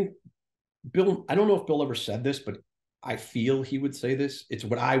 I think Bill, I don't know if Bill ever said this, but I feel he would say this. It's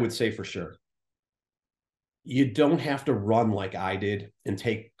what I would say for sure. You don't have to run like I did and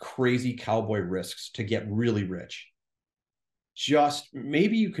take crazy cowboy risks to get really rich. Just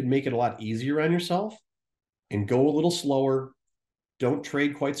maybe you could make it a lot easier on yourself and go a little slower. Don't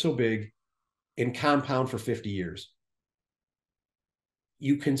trade quite so big and compound for 50 years.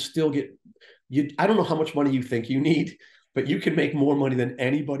 You can still get I don't know how much money you think you need, but you can make more money than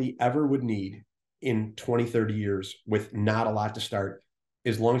anybody ever would need in 20, 30 years with not a lot to start,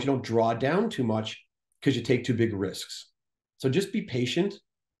 as long as you don't draw down too much because you take too big risks. So just be patient,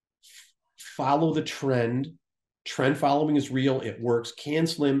 follow the trend. Trend following is real. It works.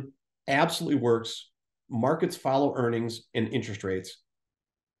 CANSLIM absolutely works. Markets follow earnings and interest rates.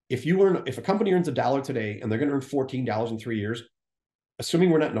 If a company earns $1 today and they're going to earn $14 in 3 years,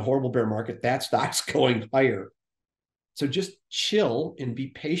 assuming we're not in a horrible bear market, that stock's going higher. So just chill and be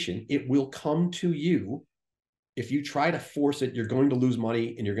patient. It will come to you. If you try to force it, you're going to lose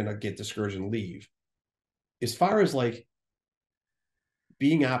money and you're going to get discouraged and leave. As far as like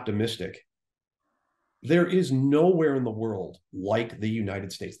being optimistic, there is nowhere in the world like the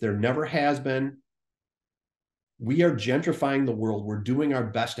United States. There never has been. We are gentrifying the world. We're doing our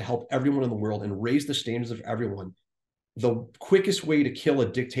best to help everyone in the world and raise the standards of everyone. The quickest way to kill a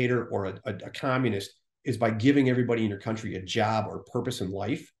dictator or a communist is by giving everybody in your country a job or purpose in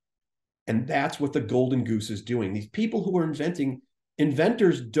life. And that's what the golden goose is doing. These people who are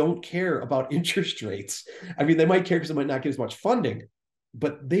inventors don't care about interest rates. I mean, they might care because they might not get as much funding,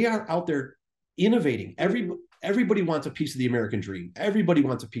 but they are out there innovating. Everybody wants a piece of the American dream. Everybody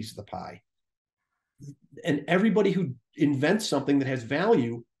wants a piece of the pie. And everybody who invents something that has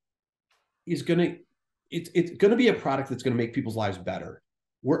value is it's going to be a product that's going to make people's lives better.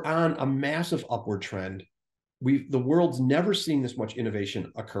 We're on a massive upward trend. The world's never seen this much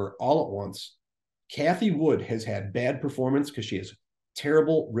innovation occur all at once. Cathie Wood has had bad performance because she has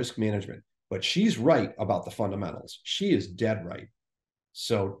terrible risk management, but she's right about the fundamentals. She is dead right.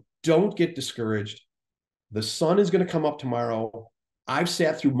 So don't get discouraged. The sun is going to come up tomorrow. I've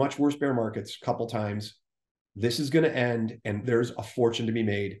sat through much worse bear markets a couple times. This is going to end, and there's a fortune to be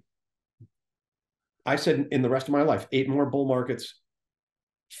made. I said in the rest of my life, 8 more bull markets,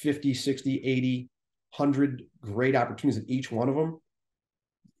 50, 60, 80, 100 great opportunities in each one of them.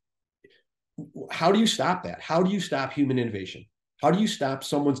 How do you stop that? How do you stop human innovation? How do you stop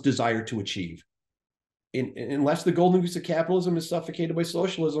someone's desire to achieve? Unless the golden goose of capitalism is suffocated by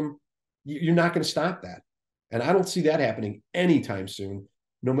socialism, you're not going to stop that. And I don't see that happening anytime soon,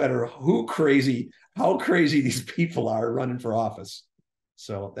 no matter how crazy these people are running for office.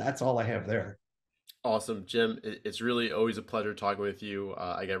 So that's all I have there. Awesome, Jim. It's really always a pleasure talking with you.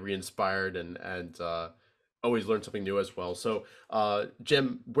 I get re-inspired and always learn something new as well. So,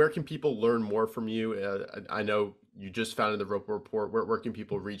 Jim, where can people learn more from you? I know you just founded the Roper Report. Where can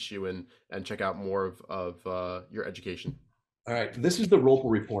people reach you and check out more of your education? All right, this is the Roper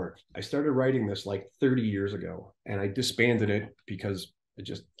Report. I started writing this like 30 years ago, and I disbanded it because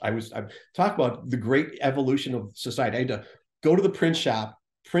I talk about the great evolution of society. I had to go to the print shop,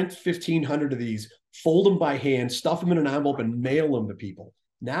 print 1,500 of these, fold them by hand, stuff them in an envelope, and mail them to people.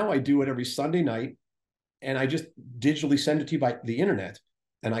 Now I do it every Sunday night, and I just digitally send it to you by the internet,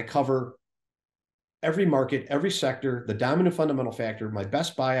 and I cover every market, every sector, the dominant fundamental factor, my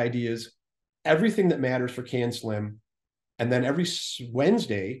best buy ideas, everything that matters for CANSLIM. And then every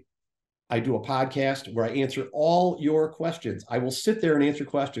Wednesday, I do a podcast where I answer all your questions. I will sit there and answer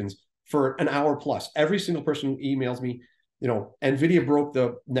questions for an hour plus. Every single person who emails me, NVIDIA broke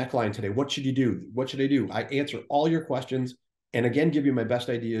the neckline today. What should you do? What should I do? I answer all your questions and again, give you my best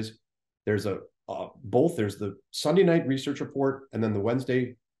ideas. There's there's the Sunday night research report and then the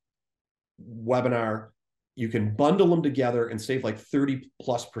Wednesday webinar. You can bundle them together and save like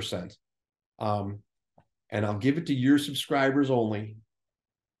 30+%. And I'll give it to your subscribers only,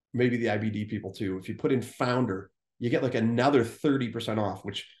 maybe the IBD people too. If you put in founder, you get like another 30% off,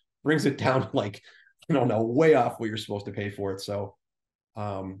 which brings it down to like, I don't know, way off what you're supposed to pay for it. So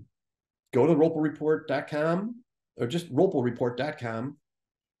go to roppelreport.com or just roppelreport.com,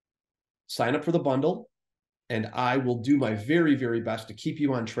 sign up for the bundle, and I will do my very, very best to keep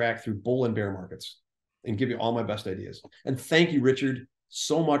you on track through bull and bear markets and give you all my best ideas. And thank you, Richard,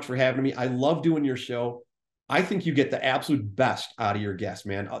 so much for having me. I love doing your show. I think you get the absolute best out of your guests,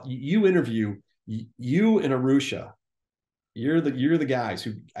 man. You interview you and Arusha. You're the guys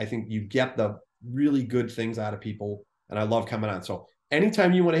who I think you get the really good things out of people, and I love coming on. So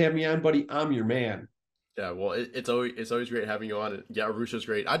anytime you want to have me on, buddy, I'm your man. Yeah, well, it's always great having you on. And yeah, Arusha's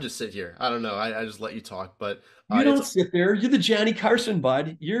great. I just sit here. I don't know. I just let you talk, but You it's don't sit there. You're the Johnny Carson, bud.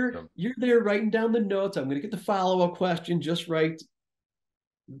 um, You're there writing down the notes. I'm going to get the follow-up question just right.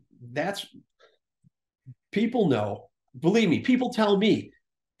 That's people know. Believe me, people tell me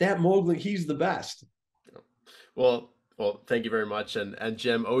that Mowgli, he's the best. well, thank you very much, and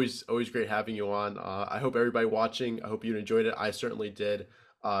Jim, always great having you on. I hope everybody watching, I hope you enjoyed it. I certainly did.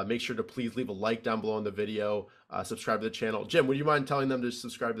 Make sure to please leave a like down below in the video. Subscribe to the channel. Jim, would you mind telling them to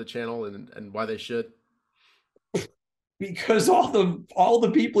subscribe to the channel and why they should? Because all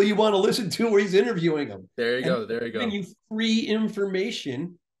the people you want to listen to where he's interviewing them. There you And go. There you giving go. you free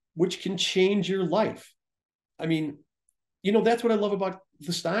information which can change your life. I mean, that's what I love about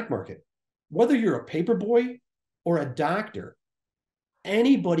the stock market. Whether you're a paper boy or a doctor,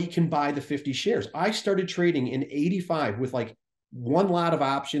 anybody can buy the 50 shares. I started trading in 85 with like one lot of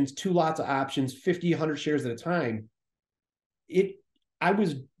options, two lots of options, 50, 100 shares at a time. I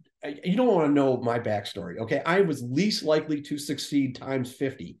was, you don't want to know my backstory. Okay. I was least likely to succeed times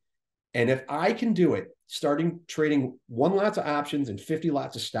 50. And if I can do it, starting trading one lots of options and 50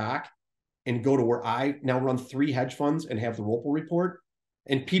 lots of stock, and go to where I now run 3 hedge funds and have the Roppel report,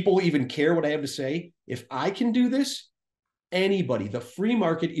 and people even care what I have to say. If I can do this, anybody, the free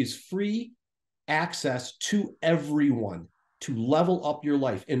market is free access to everyone to level up your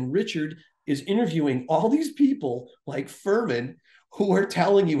life. And Richard is interviewing all these people like Furman who are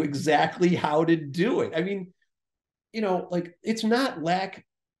telling you exactly how to do it. I mean, like it's not lack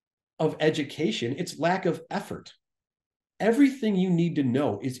of education, it's lack of effort. Everything you need to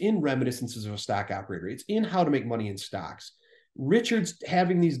know is in Reminiscences of a Stock Operator. It's in How to Make Money in Stocks. Richard's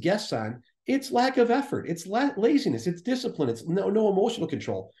having these guests on. It's lack of effort. It's laziness. It's discipline. It's no emotional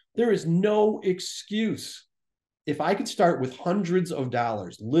control. There is no excuse. If I could start with hundreds of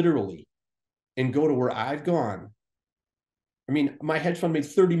dollars, literally, and go to where I've gone, I mean, my hedge fund made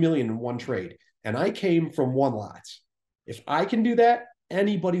 30 million in one trade, and I came from one lot. If I can do that,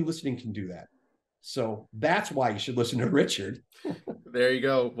 anybody listening can do that. So that's why you should listen to Richard. There you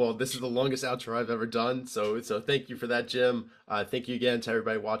go. Well, this is the longest outro I've ever done. So thank you for that, Jim. Thank you again to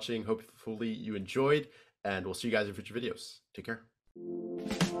everybody watching. Hopefully you enjoyed, and we'll see you guys in future videos. Take care.